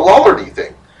 That's a Lollardy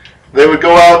thing. They would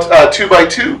go out 2 by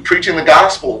 2 preaching the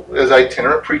gospel as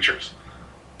itinerant preachers,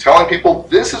 telling people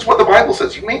this is what the Bible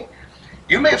says. You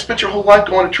may have spent your whole life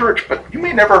going to church, but you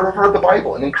may never have heard the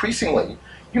Bible, and increasingly,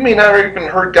 you may not have even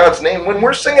heard God's name when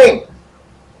we're singing.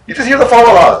 You just hear the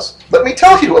fa-la-las. Let me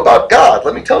tell you about God.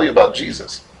 Let me tell you about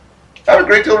Jesus. I have a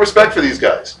great deal of respect for these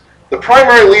guys. The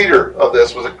primary leader of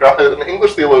this was an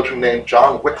English theologian named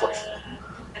John Wycliffe.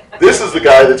 This is the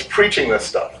guy that's preaching this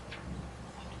stuff.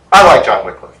 I like John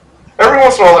Wycliffe. Every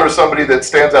once in a while there is somebody that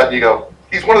stands out and you go,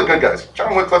 he's one of the good guys.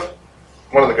 John Wycliffe,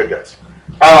 one of the good guys.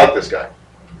 I like this guy.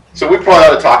 So we probably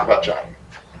ought to talk about John.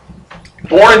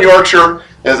 Born in Yorkshire,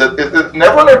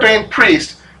 never an ordained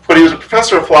priest, but he was a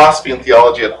professor of philosophy and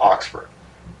theology at Oxford.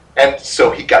 And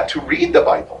so he got to read the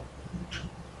Bible.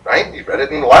 Right? He read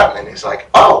it in Latin and he's like,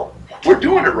 oh, we're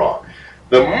doing it wrong.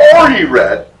 The more he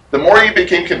read, the more he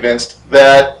became convinced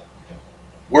that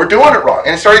we're doing it wrong.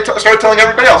 And he started telling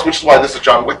everybody else, which is why this is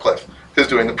John Wycliffe, who's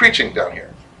doing the preaching down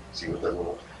here. See with that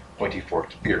little pointy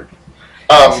forked beard.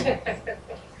 That's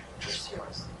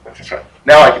right.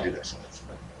 Now I can do this.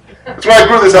 That's why I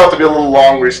grew this out to be a little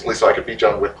long recently so I could be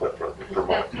John Wycliffe for a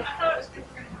moment. I thought it was good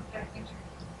for him to have that picture.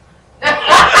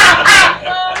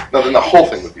 No, then the whole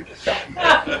thing would be this.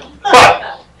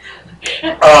 But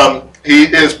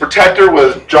his protector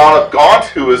was John of Gaunt,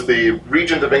 who was the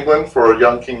regent of England for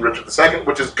young King Richard II,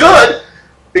 which is good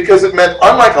because it meant,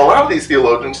 unlike a lot of these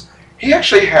theologians, he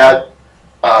actually had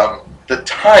the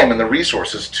time and the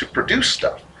resources to produce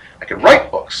stuff. I can write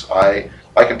books. I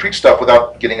can preach stuff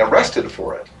without getting arrested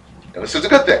for it. And this is a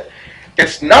good thing.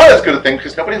 It's not as good a thing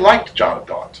because nobody liked John of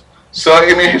Gaunt. So,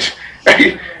 I mean,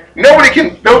 nobody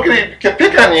can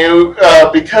pick on you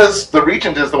because the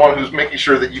regent is the one who's making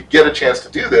sure that you get a chance to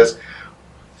do this.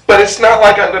 But it's not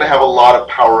like I'm going to have a lot of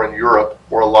power in Europe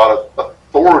or a lot of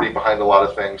authority behind a lot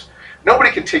of things.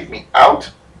 Nobody can take me out,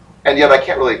 and yet I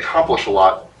can't really accomplish a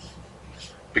lot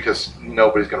because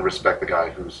nobody's going to respect the guy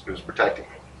who's protecting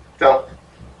me. So,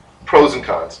 pros and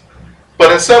cons.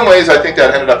 But in some ways, I think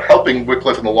that ended up helping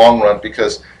Wycliffe in the long run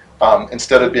because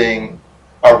instead of being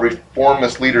a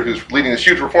reformist leader who's leading this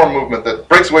huge reform movement that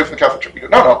breaks away from the Catholic Church,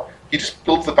 no, he just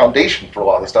builds the foundation for a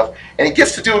lot of this stuff, and he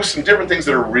gets to do some different things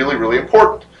that are really, really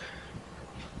important.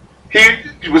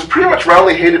 He was pretty much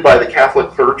roundly hated by the Catholic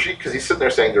clergy because he's sitting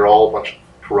there saying they're all a bunch of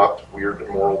corrupt, weird,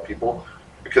 immoral people,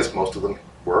 because most of them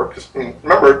were. Because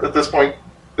remember, at this point,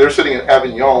 they're sitting in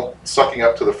Avignon sucking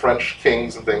up to the French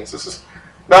kings and things. This is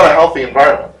not a healthy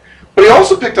environment. But he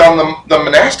also picked on the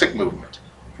monastic movement,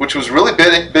 which was really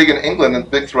big in England and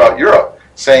big throughout Europe,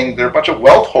 saying they're a bunch of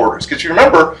wealth hoarders. Because you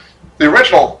remember, the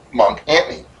original monk,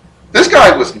 Antony, this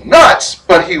guy was nuts,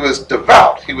 but he was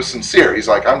devout. He was sincere. He's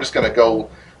like, I'm just going to go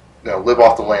live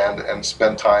off the land and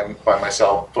spend time by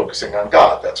myself focusing on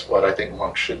God. That's what I think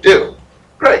monks should do.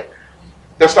 Great.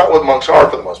 That's not what monks are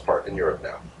for the most part in Europe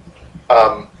now.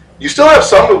 You still have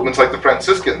some movements like the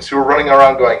Franciscans who are running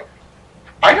around going,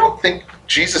 I don't think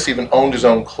Jesus even owned his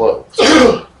own clothes.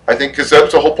 I think because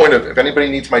that's the whole point of if anybody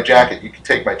needs my jacket, you can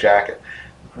take my jacket.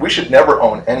 We should never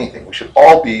own anything. We should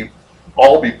all be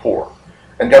poor.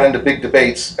 And got into big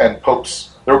debates, and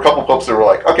popes, there were a couple popes that were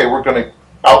like, okay, we're going to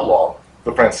outlaw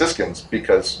the Franciscans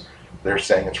because they're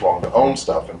saying it's wrong to own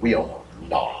stuff, and we own a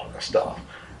lot of stuff.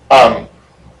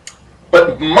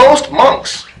 But most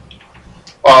monks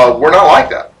were not like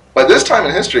that. By this time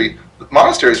in history, the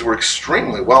monasteries were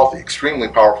extremely wealthy, extremely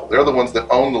powerful. They're the ones that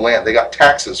own the land. They got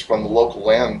taxes from the local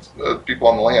land, people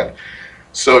on the land.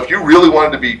 So if you really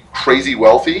wanted to be crazy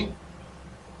wealthy,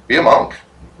 be a monk.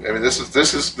 I mean,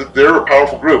 they're a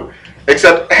powerful group.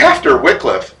 Except after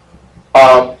Wycliffe,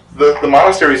 the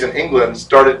monasteries in England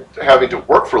started having to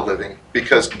work for a living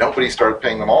because nobody started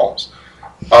paying them alms.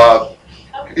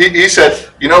 He said,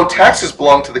 taxes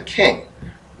belong to the king,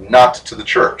 not to the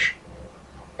church.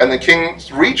 And the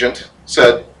king's regent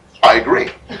said, I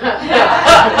agree.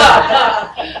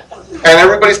 And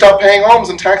everybody stopped paying alms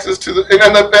and taxes to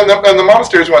and the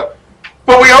monasteries went,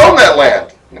 but we own that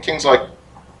land. And the king's like,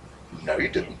 no, you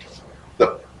didn't.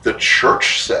 The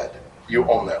church said you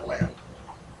own that land.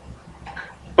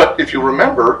 But if you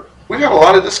remember, we've had a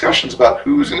lot of discussions about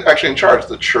who's actually in charge,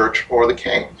 the church or the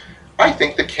king. I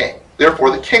think the king.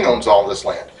 Therefore, the king owns all this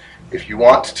land. If you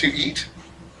want to eat,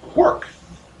 work.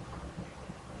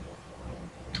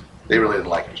 They really didn't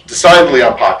like it. Decidedly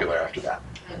unpopular after that.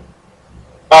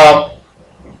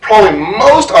 Probably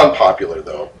most unpopular,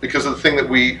 though, because of the thing that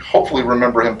we hopefully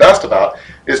remember him best about,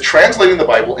 is translating the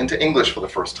Bible into English for the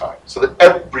first time, so that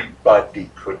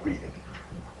everybody could read it.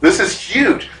 This is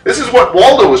huge. This is what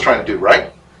Waldo was trying to do,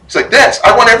 right? He's like, this.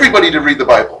 I want everybody to read the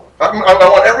Bible. I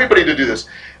want everybody to do this.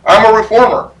 I'm a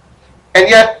reformer. And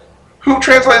yet, who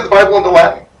translated the Bible into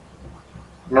Latin?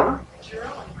 Remember?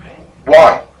 Jerome, right?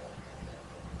 Why?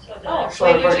 So Oh, that so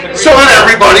everybody everybody can can So that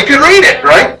everybody could read it,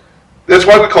 right? That's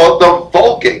why we call it the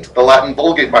Vulgate, the Latin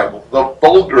Vulgate Bible, the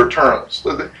vulgar terms.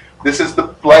 This is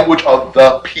the language of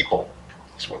the people.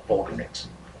 That's what vulgar means,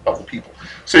 of the people.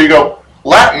 So you go,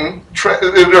 Latin,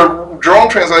 Jerome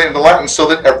translated into Latin so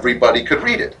that everybody could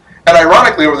read it. And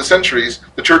ironically, over the centuries,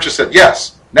 the church has said,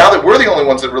 yes, now that we're the only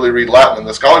ones that really read Latin, and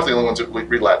the scholars are the only ones that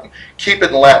read Latin, keep it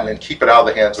in Latin and keep it out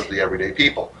of the hands of the everyday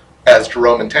people, as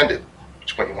Jerome intended.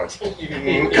 Which point you want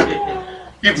to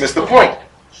you've missed the point.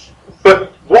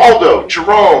 But Waldo,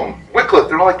 Jerome, Wycliffe,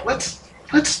 they're like, let's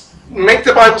make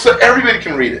the Bible so everybody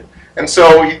can read it. And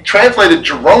so he translated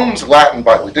Jerome's Latin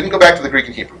Bible. He didn't go back to the Greek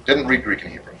and Hebrew. Didn't read Greek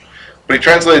and Hebrew. But he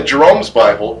translated Jerome's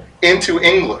Bible into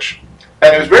English.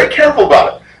 And he was very careful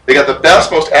about it. They got the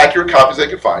best, most accurate copies they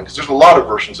could find, because there's a lot of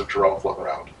versions of Jerome floating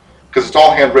around. Because it's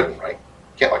all handwritten, right?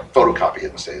 You can't like photocopy it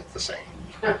and say it's the same.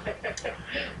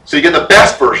 So you get the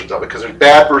best versions of it, because there's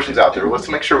bad versions out there. Let's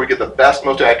make sure we get the best,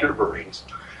 most accurate versions.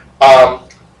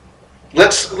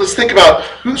 Let's think about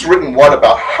who's written what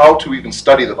about how to even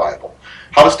study the Bible,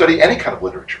 how to study any kind of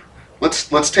literature.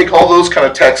 Let's take all those kind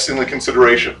of texts into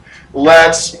consideration.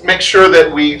 Let's make sure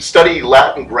that we study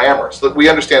Latin grammar so that we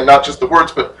understand not just the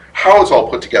words, but how it's all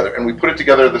put together, and we put it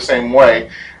together the same way,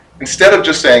 instead of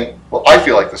just saying, well, I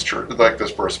feel like this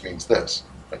verse means this.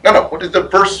 Like, no, what did the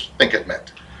verse think it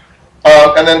meant?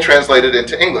 And then translate it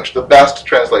into English, the best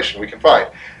translation we can find.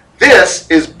 This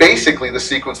is basically the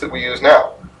sequence that we use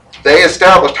now. They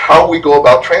established how we go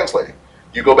about translating.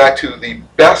 You go back to the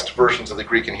best versions of the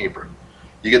Greek and Hebrew.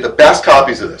 You get the best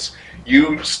copies of this.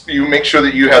 You make sure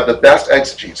that you have the best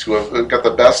exegetes who have got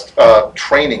the best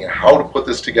training in how to put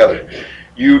this together.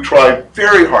 You try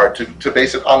very hard to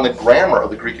base it on the grammar of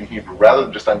the Greek and Hebrew rather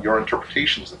than just on your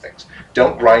interpretations of things.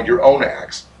 Don't grind your own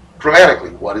axe.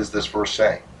 Grammatically, what is this verse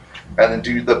saying? And then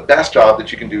do the best job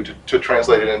that you can do to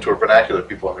translate it into a vernacular that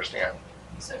people understand.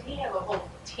 So do you have a whole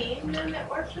team then that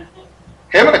works with him?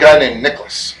 Him and a guy named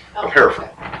Nicholas Oh, of Hereford.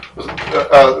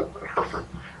 okay. Hereford.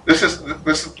 This is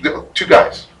two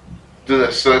guys do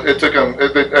this. So it took them.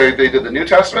 They did the New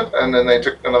Testament, and then they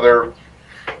took another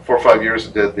 4 or 5 years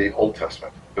and did the Old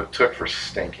Testament. But it took for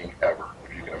stinking ever,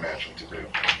 if you can imagine, to do.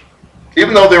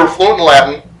 Even though they were fluent in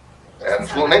Latin and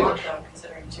It's fluent in not English. long, though,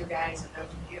 considering two guys and no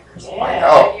computers. I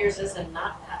know. 5 years isn't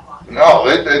not that long. No,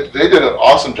 they did an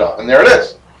awesome job, and there it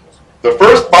is. The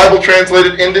first Bible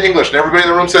translated into English, and everybody in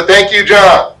the room said, "Thank you,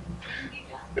 John,"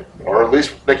 or at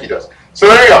least Nikki does. So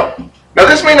there you go. Now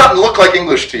this may not look like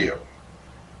English to you.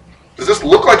 Does this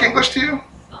look like English to you?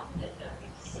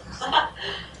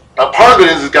 Now part of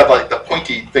it is it's got like the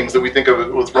pointy things that we think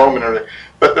of with Roman or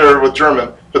but they're with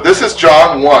German. But this is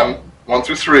John 1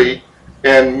 through 3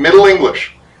 in Middle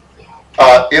English.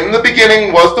 In the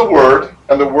beginning was the Word,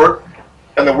 and the Word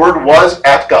was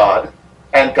at God,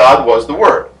 and God was the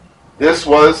Word. This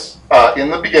was in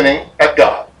the beginning at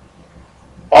God.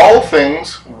 All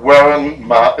things were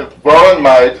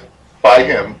made by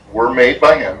Him, were made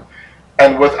by Him,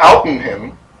 and without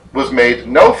Him was made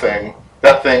no thing,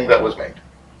 that thing that was made.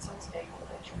 Sounds big,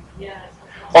 but- Yeah.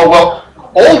 Oh, well,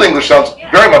 Old English sounds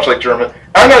very much like German.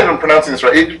 I'm not even pronouncing this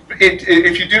right.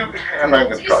 If you do, I'm not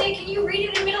even going So to you try. say, can you read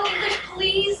it in Middle English,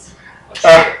 please? No,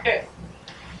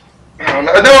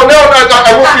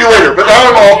 I will see you later. But now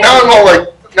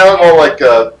I'm all like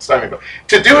Simon.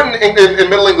 To do it in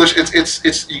Middle English,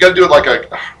 it's you got to do it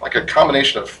like a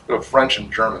combination of French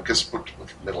and German, because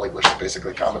Middle English is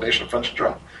basically a combination of French and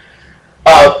German.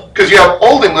 Because you have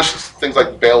Old English, things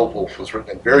like Beowulf was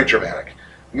written in very Germanic.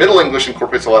 Middle English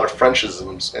incorporates a lot of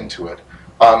Frenchisms into it.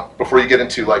 Before you get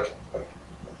into like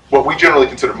what we generally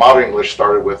consider modern English,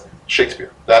 started with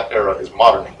Shakespeare. That era is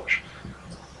modern English.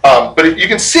 But if you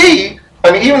can see,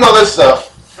 I mean, even though this is a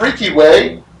freaky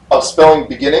way of spelling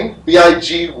beginning,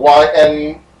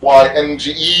 Bigynynge,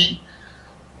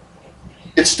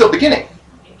 it's still beginning.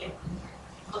 It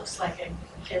looks like a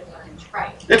kid learning to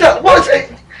write. It does. Well,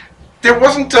 there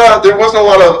wasn't a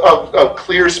lot of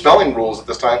clear spelling rules at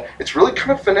this time. It's really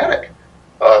kind of phonetic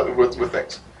with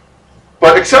things.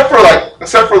 But except for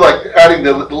like adding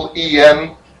the little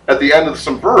en at the end of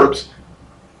some verbs,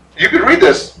 you could read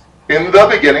this. In the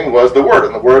beginning was the Word,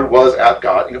 and the Word was at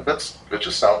God. You know, it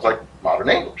just sounds like modern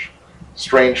English.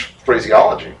 Strange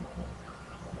phraseology.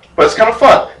 But it's kind of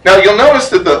fun. Now you'll notice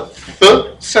that the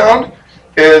th sound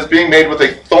is being made with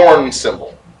a thorn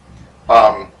symbol.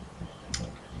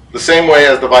 The same way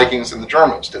as the Vikings and the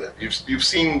Germans did it. You've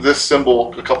seen this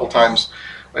symbol a couple times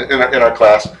in our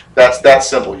class. That's that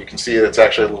symbol. You can see it's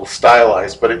actually a little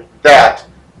stylized, but that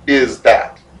is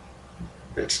that.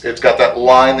 It's got that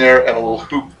line there and a little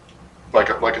hoop, like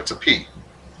it's a P.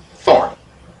 Thorn.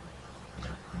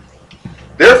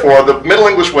 Therefore, the Middle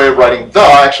English way of writing the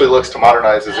actually looks to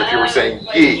modernize as if you were saying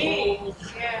Like ye.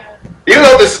 Yeah. Even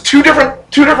though this is two different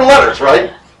letters,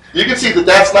 right? You can see that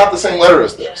that's not the same letter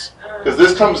as this. Because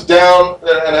this comes down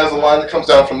and has a line that comes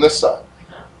down from this side.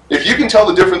 If you can tell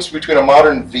the difference between a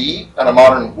modern V and a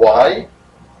modern Y,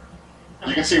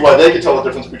 you can see why they can tell the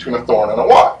difference between a thorn and a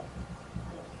Y.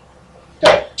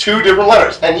 Okay, two different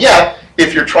letters. And yet,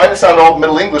 if you're trying to sound old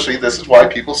Middle Englishy, this is why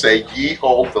people say ye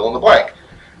old fill in the blank.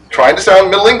 Trying to sound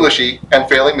Middle Englishy and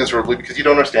failing miserably because you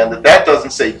don't understand that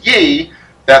doesn't say ye,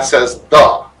 that says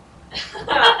the.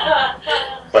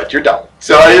 But you're dumb.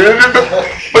 So,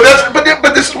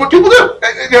 but this is what people do,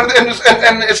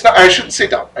 and it's not. I shouldn't say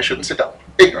dumb. I shouldn't say dumb.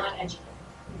 Ignorant. Uneducated.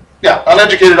 Yeah,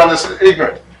 uneducated on this.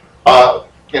 Ignorant. I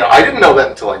didn't know that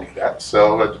until I knew that.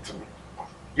 So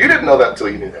you didn't know that until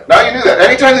you knew that. Now you knew that.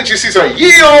 Anytime that you see something,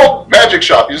 ye old magic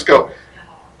shop, you just go,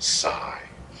 sigh.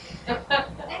 And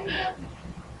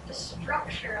the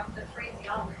structure of the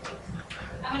phraseology.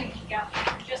 I'm going to geek out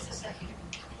for just a second.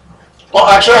 Well,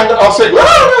 actually, I'll say, no,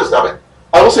 stop it.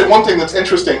 I will say one thing that's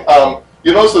interesting.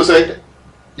 You notice they'll say,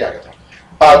 yeah, I got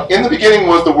that. In the beginning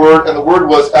was the Word, and the Word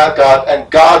was at God, and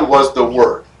God was the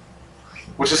Word,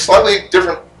 which is slightly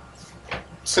different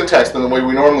syntax than the way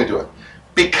we normally do it,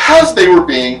 because they were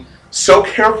being so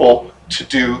careful to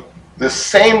do the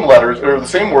same letters or the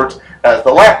same words as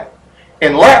the Latin.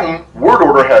 In Latin, word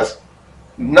order has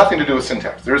nothing to do with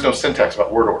syntax. There is no syntax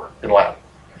about word order in Latin.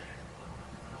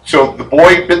 So the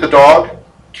boy bit the dog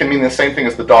can mean the same thing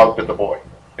as the dog bit the boy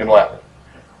in Latin.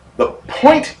 The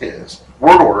point is,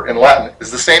 word order in Latin is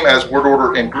the same as word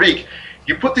order in Greek.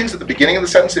 You put things at the beginning of the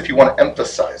sentence if you want to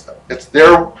emphasize them. It's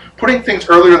putting things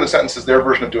earlier in the sentence is their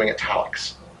version of doing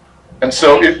italics. And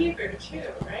so In Hebrew too,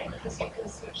 right? Because you can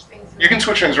switch things around. you can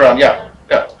switch things around, yeah.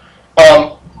 What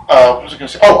was I going to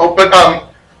say?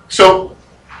 So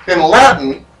in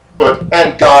Latin,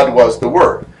 and God was the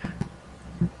Word.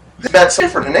 That's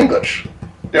different in English.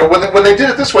 When they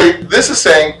did it this way, this is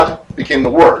saying God became the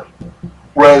Word.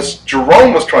 Whereas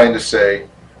Jerome was trying to say,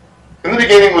 in the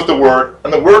beginning was the Word,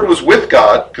 and the Word was with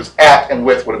God, because at and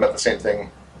with would have meant the same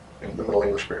thing in the Middle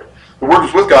English period. The Word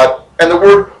was with God, and the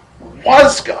Word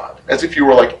was God, as if you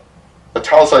were like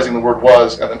italicizing the word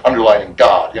was and then underlining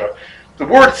God. The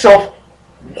Word itself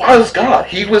was God.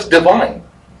 He was divine,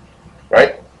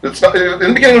 right? It's not, in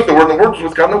the beginning was the Word, and the Word was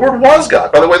with God, and the Word was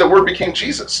God. By the way, the Word became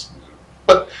Jesus.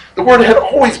 But the Word had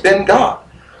always been God.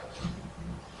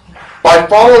 By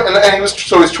following, and he's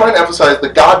trying to emphasize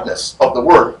the godness of the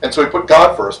Word, and so he put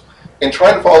God first. In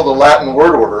trying to follow the Latin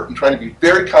word order and trying to be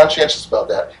very conscientious about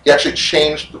that, he actually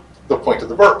changed the point of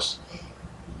the verse.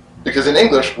 Because in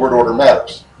English, word order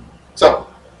matters. So,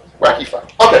 wacky fun.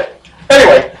 Okay,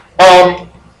 anyway,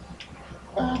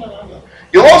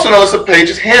 you'll also notice the page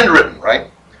is handwritten, right?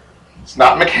 It's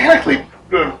not mechanically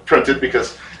printed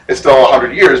because it's still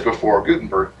 100 years before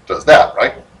Gutenberg does that,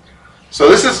 right? So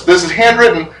this is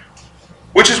handwritten,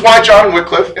 which is why John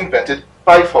Wycliffe invented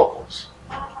bifocals.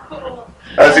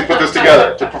 As he put this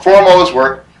together to perform all his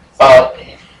work.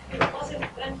 It wasn't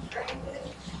Ben Franklin.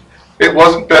 It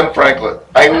wasn't Ben Franklin.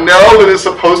 I know that it's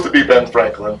supposed to be Ben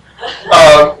Franklin,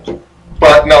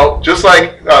 but no. Just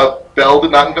like Bell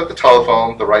did not invent the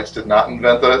telephone, the Wrights did not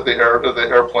invent the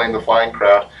airplane, the flying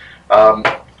craft.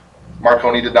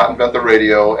 Marconi did not invent the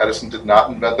radio. Edison did not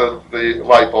invent the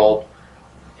light bulb.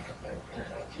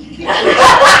 No,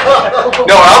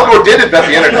 Al Gore did invent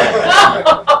the internet.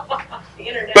 The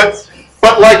internet.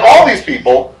 But like all these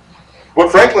people,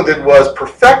 what Franklin did was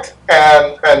perfect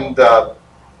and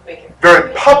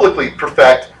very publicly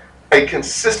perfect a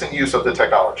consistent use of the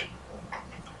technology.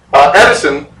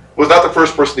 Edison was not the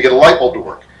first person to get a light bulb to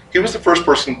work. He was the first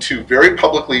person to very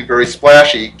publicly, very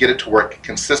splashy, get it to work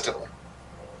consistently.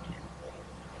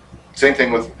 Same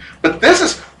thing with, but this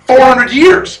is 400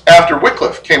 years after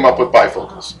Wycliffe came up with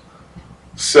bifocals.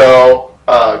 So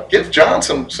give John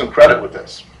some credit with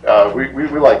this.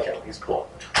 We like him. He's cool.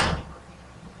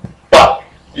 But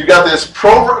you got this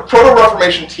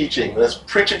Proto-Reformation teaching, this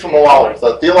preaching from the Lollards,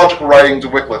 the theological writings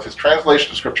of Wycliffe, his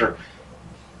translation of Scripture,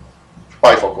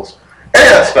 bifocals, any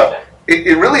of that stuff.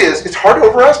 It really is. It's hard to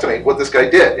overestimate what this guy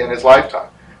did in his lifetime.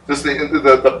 This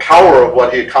the power of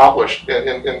what he accomplished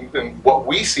in what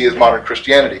we see as modern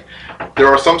Christianity. There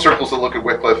are some circles that look at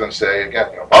Wycliffe and say,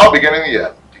 again, beginning and the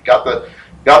end. You got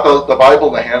the Bible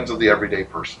in the hands of the everyday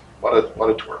person. What a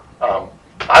twerp.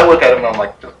 I look at him and I'm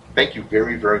like, thank you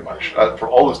very, very much for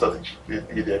all the stuff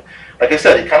that you did. Like I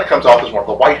said, he kind of comes off as one of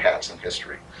the white hats in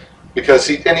history. Because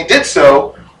he did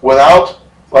so without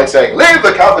like saying, leave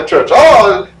the Catholic Church.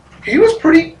 Oh, he was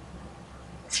pretty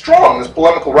strong in his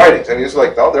polemical writings. And he was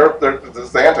like, no, this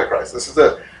is the Antichrist. This is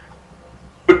it.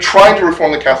 But trying to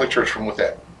reform the Catholic Church from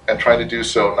within and trying to do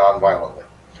so non-violently.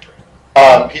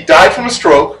 He died from a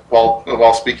stroke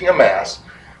while speaking a mass,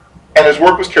 and his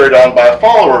work was carried on by a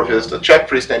follower of his, a Czech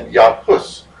priest named Jan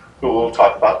Hus, who we'll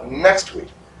talk about next week.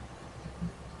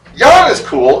 Jan is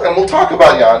cool, and we'll talk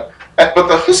about Jan, but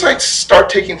the Hussites start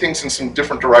taking things in some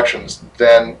different directions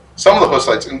than some of the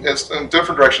Hussites, in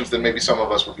different directions than maybe some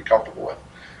of us would be comfortable with.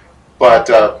 But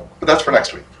that's for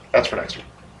next week. That's for next week.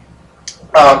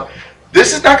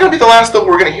 This is not going to be the last that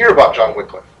we're going to hear about John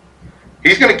Wycliffe.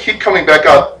 He's going to keep coming back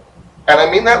up, and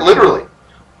I mean that literally.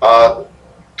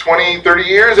 20, 30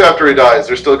 years after he dies,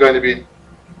 they're still going to be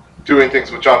doing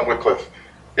things with John Wycliffe,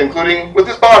 including with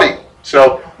his body.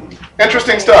 So,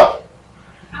 interesting stuff.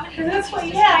 That's what,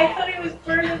 yeah, I thought he was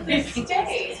burned at the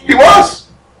stake He was!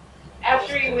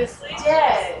 after he was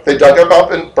dead. They dug him up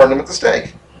and burned him at the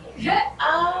stake.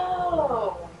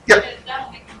 Oh. Yep.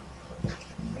 That'll make them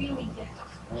really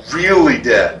difficult. Really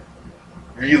dead.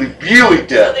 Really, really So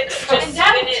dead. they could just And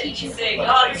that spin would it teach and you say, what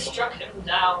God to struck him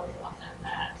down on that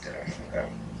mat.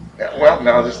 Yeah, well,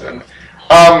 no, this isn't.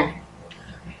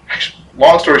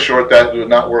 Long story short, that would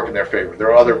not work in their favor.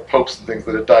 There are other popes and things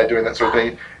that have died doing that sort of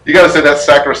thing. You got to say that's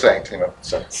sacrosanct, you know.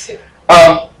 So,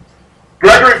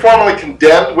 Gregory formally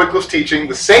condemned Wycliffe's teaching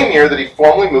the same year that he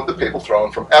formally moved the papal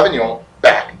throne from Avignon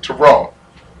back to Rome.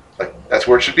 Like, that's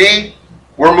where it should be.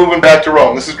 We're moving back to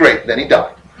Rome. This is great. Then he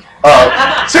died.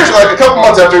 Seriously, like a couple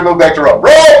months after he moved back to Rome.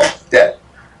 Rome! Dead.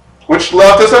 Which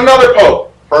left us another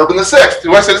pope, Urban VI,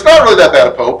 who I said is not really that bad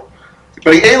a pope,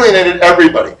 but he alienated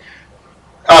everybody.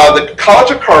 The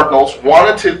College of Cardinals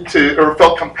wanted or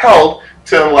felt compelled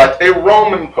to elect a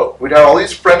Roman pope. We'd had all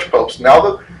these French popes.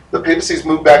 Now the papacy's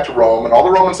moved back to Rome, and all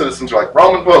the Roman citizens are like,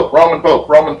 Roman pope, Roman pope,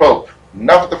 Roman pope.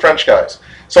 Enough with the French guys.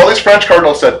 So all these French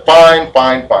cardinals said, fine,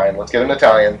 fine, fine, let's get an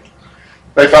Italian.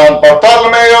 They found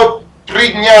Bartolomeo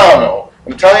Trignano,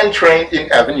 an Italian trained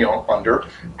in Avignon under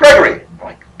Gregory. I'm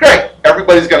like, great,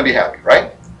 everybody's going to be happy,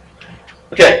 right?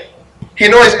 Okay, he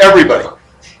annoys everybody.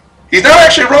 He's not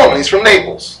actually Roman, he's from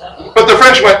Naples. But the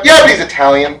French went, yeah, but he's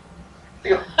Italian.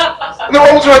 And the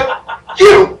Romans were like,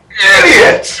 you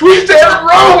idiots! We said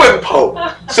Roman Pope!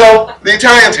 So the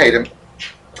Italians hate him.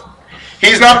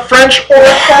 He's not French or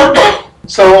a cardinal.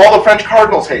 So all the French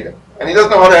cardinals hate him. And he doesn't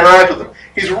know how to interact with them.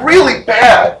 He's really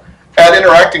bad at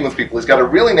interacting with people. He's got a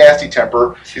really nasty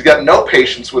temper. He's got no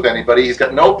patience with anybody. He's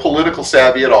got no political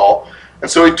savvy at all. And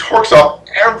so he torques off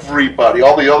everybody,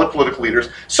 all the other political leaders,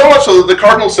 so much so that the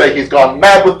cardinals say he's gone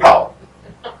mad with power.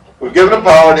 We've given him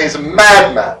power and he's a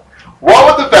madman. What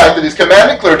with the fact that he's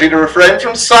commanding clergy to refrain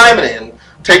from simoning and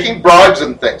taking bribes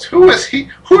and things? Who is he?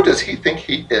 Who does he think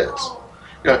he is?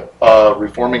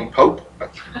 Reforming pope?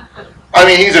 I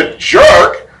mean, he's a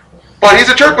jerk, but he's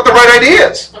a jerk with the right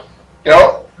ideas. You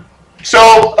know?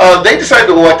 So they decided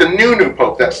to elect a new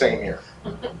pope that same year.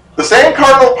 The same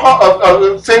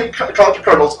same College of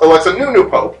Cardinals elects a new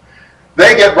pope.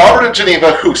 They get Robert of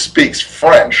Geneva, who speaks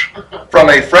French, from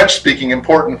a French-speaking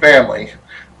important family.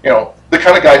 You know, the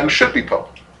kind of guy who should be pope.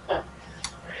 And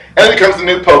it becomes the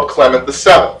new pope, Clement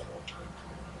VII.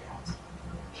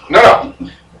 No.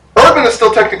 Urban is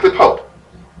still technically pope.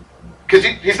 Because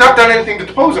he's not done anything to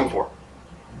depose him for.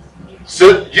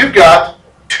 So you've got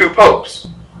two popes,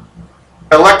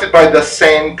 elected by the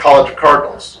same College of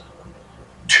Cardinals.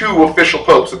 Two official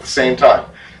popes at the same time,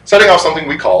 setting off something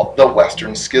we call the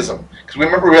Western Schism. Because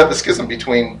remember we had the schism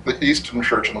between the Eastern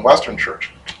Church and the Western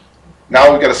Church.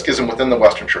 Now we've got a schism within the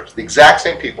Western Church. The exact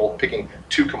same people picking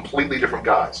two completely different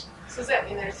guys. So does that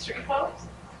mean there's three popes?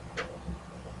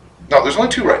 No, there's only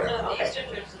two right now. The Eastern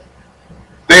Church.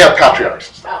 They have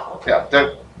patriarchs. Oh, okay. Yeah,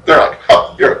 they're like,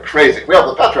 oh, you're crazy. We have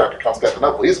the Patriarch of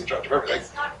Constantinople. He's in charge of everything.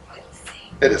 It's not quite the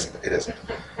same. It isn't. It isn't.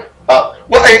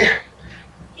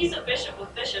 He's a bishop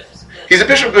of bishops. But He's a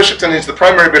bishop of bishops, and he's the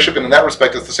primary bishop, and in that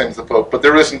respect is the same as the Pope. But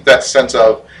there isn't that sense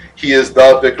of he is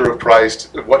the vicar of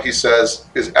Christ. What he says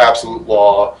is absolute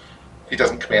law. He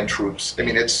doesn't command troops. I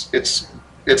mean, it's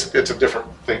a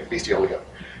different thing, beastie altogether.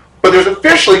 But there's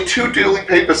officially two dueling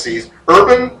papacies.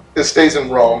 Urban stays in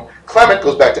Rome. Clement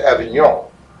goes back to Avignon.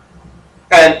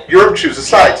 And Europe chooses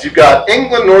sides. You've got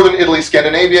England, Northern Italy,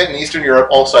 Scandinavia, and Eastern Europe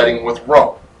all siding with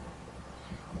Rome.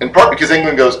 In part because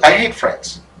England goes, I hate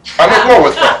France. I'm at war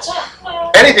with France.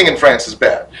 Anything in France is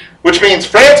bad. Which means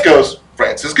France goes,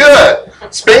 France is good.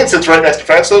 Spain sits right next to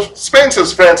France, so Spain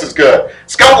says France is good.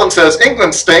 Scotland says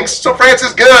England stinks, so France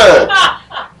is good.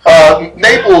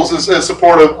 Naples is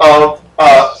supportive of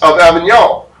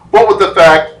Avignon. What with the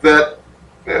fact that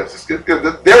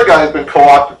their guy has been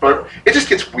co-opted, but it just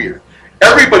gets weird.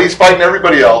 Everybody's fighting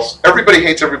everybody else. Everybody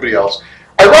hates everybody else.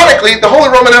 Ironically, the Holy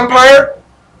Roman Empire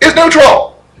is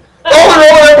neutral. The Holy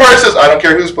Roman Empire says, I don't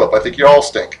care who's pope, I think you all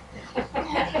stink. The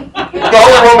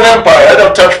Holy Roman Empire, I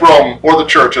don't touch Rome or the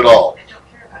church at all. I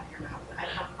don't care about your mouth, I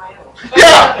have my own.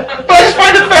 Yeah, but I just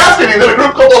find it fascinating that a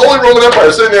group called the Holy Roman Empire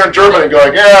is sitting there in Germany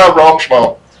going, yeah, Rome,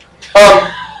 schmo.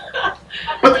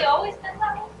 Have they always been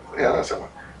that way? Yeah, that's it.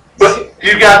 But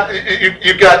you've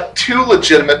got two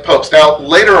legitimate popes. Now,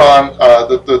 later on,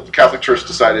 the Catholic Church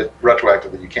decided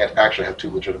retroactively you can't actually have two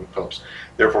legitimate popes.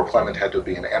 Therefore, Clement had to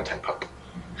be an anti-pope.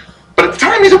 But at the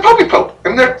time, he's a popey pope,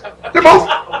 and they're both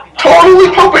totally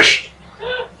popish.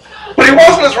 But he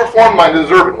wasn't as reformed-minded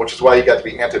as Urban, which is why he got to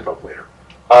be anti-pope later.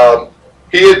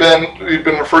 He'd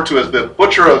been referred to as the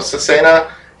butcher of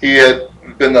Cesena. He had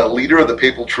been the leader of the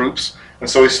papal troops. And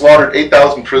so he slaughtered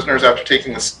 8,000 prisoners after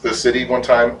taking the city one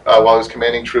time while he was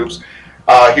commanding troops.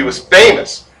 He was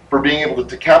famous for being able to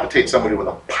decapitate somebody with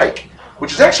a pike,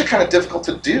 which is actually kind of difficult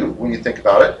to do when you think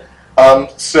about it.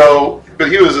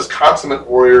 But he was this consummate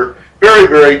warrior, very,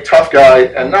 very tough guy,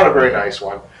 and not a very nice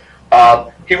one.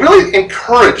 He really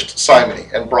encouraged simony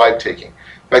and bribe taking.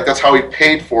 In fact, that's how he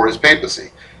paid for his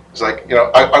papacy. He's like,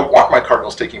 I want my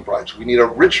cardinals taking bribes. We need a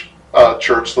rich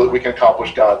church so that we can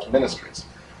accomplish God's ministries.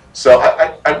 So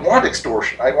I want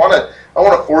extortion. I want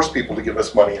to force people to give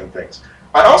us money and things.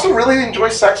 I also really enjoy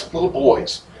sex with little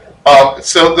boys.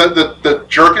 So the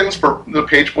jerkins for the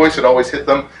page boys had always hit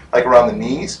them like around the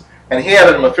knees, and he had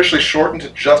them officially shortened to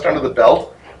just under the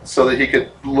belt so that he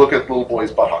could look at little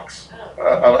boys' buttocks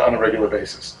on a regular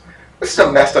basis. This is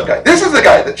a messed up guy. This is the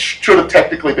guy that should have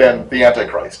technically been the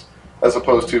Antichrist, as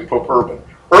opposed to Pope Urban.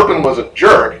 Urban was a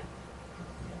jerk,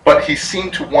 but he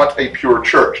seemed to want a pure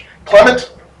church.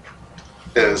 Clement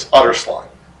is utter slime,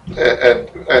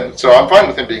 and so I'm fine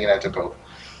with him being an anti-pope,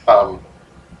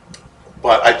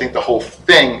 but I think the whole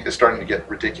thing is starting to get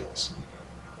ridiculous.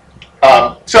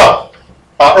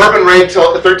 Urban reigned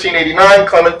till 1389,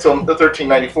 Clement till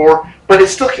 1394, but it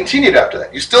still continued after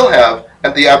that. You still have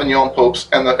the Avignon popes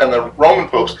and the Roman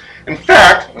popes. In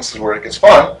fact, and this is where it gets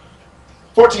fun,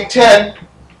 1410,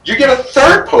 you get a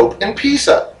third pope in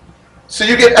Pisa. So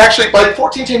you get, actually, by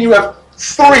 1410, you have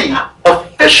 3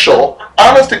 official,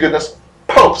 honest-to-goodness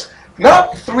popes.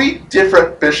 Not 3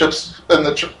 different bishops in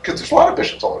the church, because there's a lot of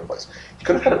bishops all over the place. You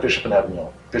could have had a bishop in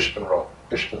Avignon, bishop in Rome,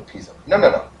 bishop in Pisa.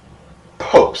 No.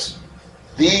 Popes.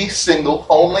 The single,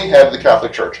 only head of the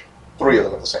Catholic Church. 3 of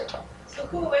them at the same time. So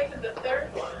who elected the third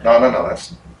one? No.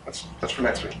 That's for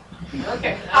next week.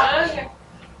 Okay. Okay.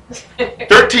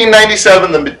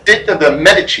 1397, the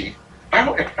Medici. I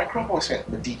grew up always saying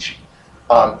Medici.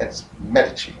 It's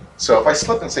Medici. So if I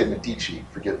slip and say Medici,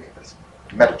 forgive me. It's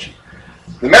Medici.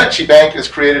 The Medici Bank is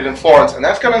created in Florence, and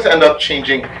that's going to end up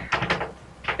changing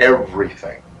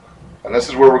everything. And this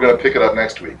is where we're going to pick it up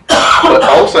next week. But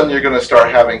all of a sudden, you're going to start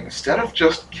having, instead of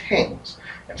just kings,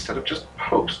 instead of just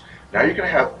popes, now you're going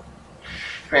to have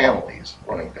families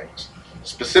running things.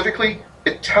 Specifically,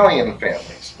 Italian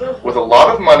families with a lot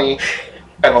of money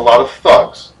and a lot of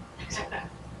thugs.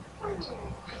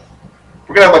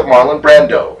 We're going to have like Marlon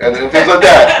Brando and things like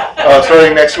that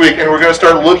starting next week. And we're going to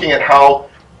start looking at how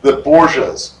the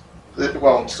Borgias,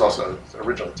 well, it's also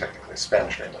originally technically a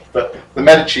Spanish name, but the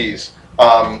Medicis,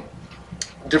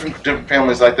 different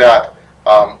families like that,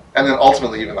 and then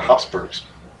ultimately even the Habsburgs.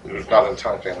 There's not an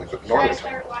Italian family, but Should I northern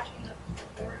start Italian. watching the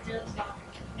Borgias on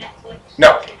Netflix?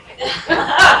 No.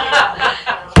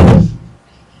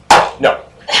 No.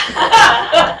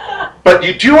 But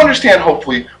you do understand,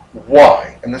 hopefully,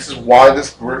 why, and this is why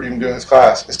we're even doing this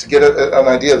class, is to get an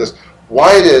idea of this,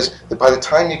 why it is that by the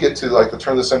time you get to like the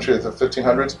turn of the century, the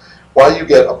 1500s, why you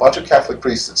get a bunch of Catholic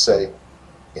priests that say,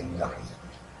 enough.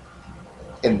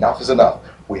 Enough is enough.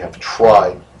 We have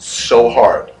tried so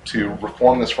hard to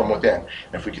reform this from within.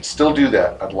 And if we could still do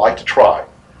that, I'd like to try.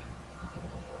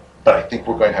 But I think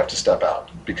we're going to have to step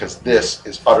out because this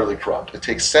is utterly corrupt. It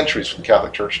takes centuries for the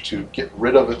Catholic Church to get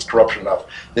rid of its corruption enough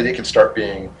that it can start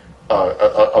being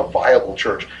a viable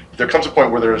church. But there comes a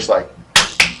point where there's like,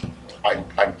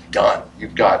 I'm done.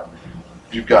 You've got.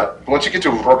 Once you get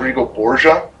to Rodrigo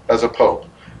Borgia as a pope,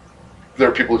 there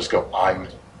are people who just go, I'm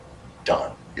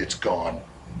done. It's gone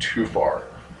too far.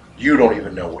 You don't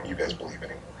even know what you guys believe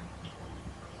anymore.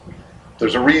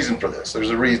 There's a reason for this. There's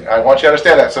a reason. I want you to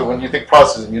understand that. So when you think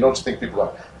Protestantism, you don't just think people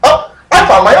are, oh, I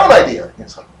found my own idea.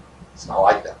 It's not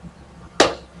like that.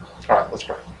 All right, let's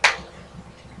pray.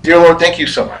 Dear Lord, thank you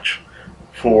so much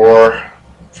for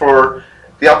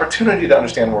the opportunity to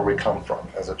understand where we come from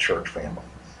as a church family.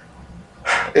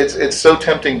 It's so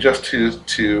tempting just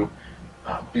to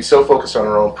be so focused on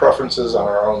our own preferences, on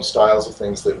our own styles of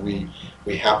things, that we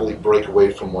happily break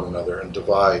away from one another and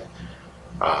divide,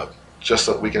 just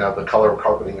so that we can have the color of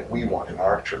carpeting that we want in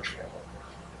our church family.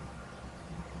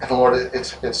 And Lord,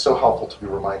 it's so helpful to be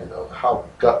reminded of how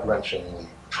gut-wrenchingly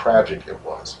tragic it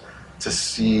was to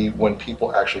see when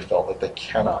people actually felt that they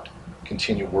cannot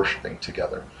continue worshiping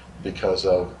together because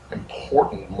of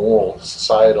important moral,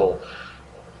 societal,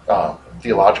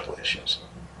 theological issues.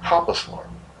 Help us, Lord,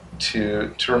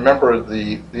 to remember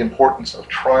the importance of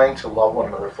trying to love one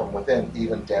another from within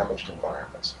even damaged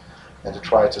environments, and to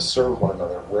try to serve one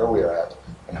another where we are at,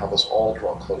 and help us all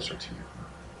draw closer to you.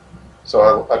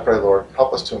 So I pray, Lord,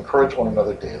 help us to encourage one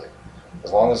another daily,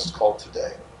 as long as it's called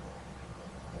today.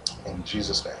 In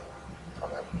Jesus' name,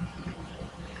 amen.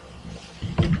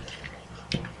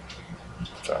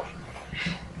 So,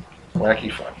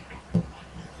 wacky fun.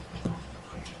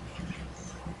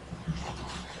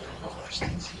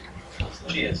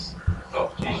 She is.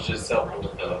 Oh, she's just helping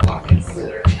with the pockets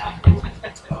there.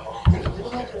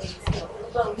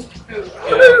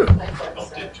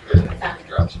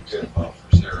 Drop some good off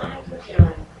for Sarah.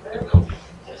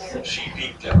 She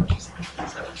peeked out.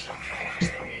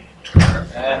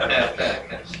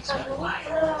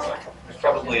 There's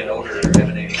probably an odor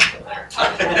emanating from there.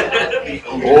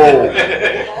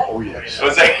 Oh yes.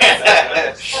 Was that?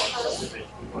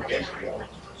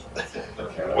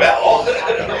 Well.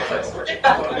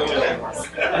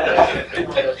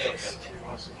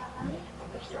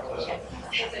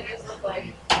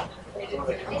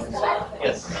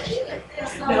 Yes.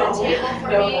 It's not a table for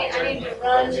me, I need to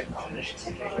run.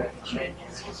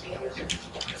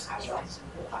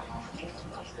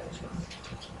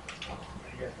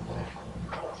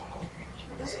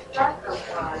 Darker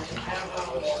one,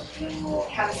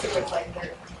 kind of sort of like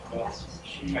their.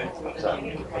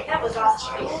 That was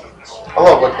awesome.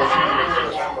 Hello, what?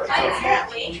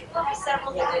 Apparently,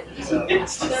 several didn't.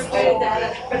 They're doing that.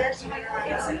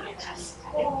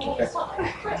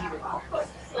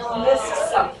 This is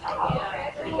something.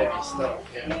 Heavy stuff,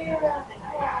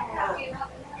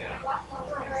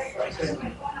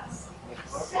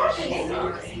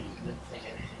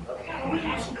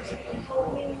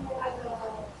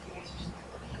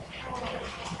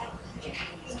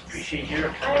 Appreciate your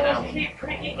coming out.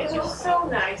 It was so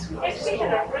nice. We actually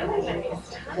had a really nice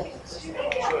time too.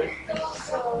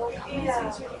 So,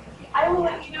 yeah. I will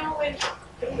let you know when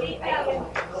we have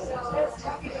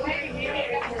maybe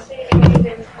I can say it again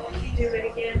and do it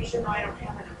again, even though I don't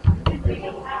have it.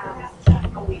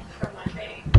 A week from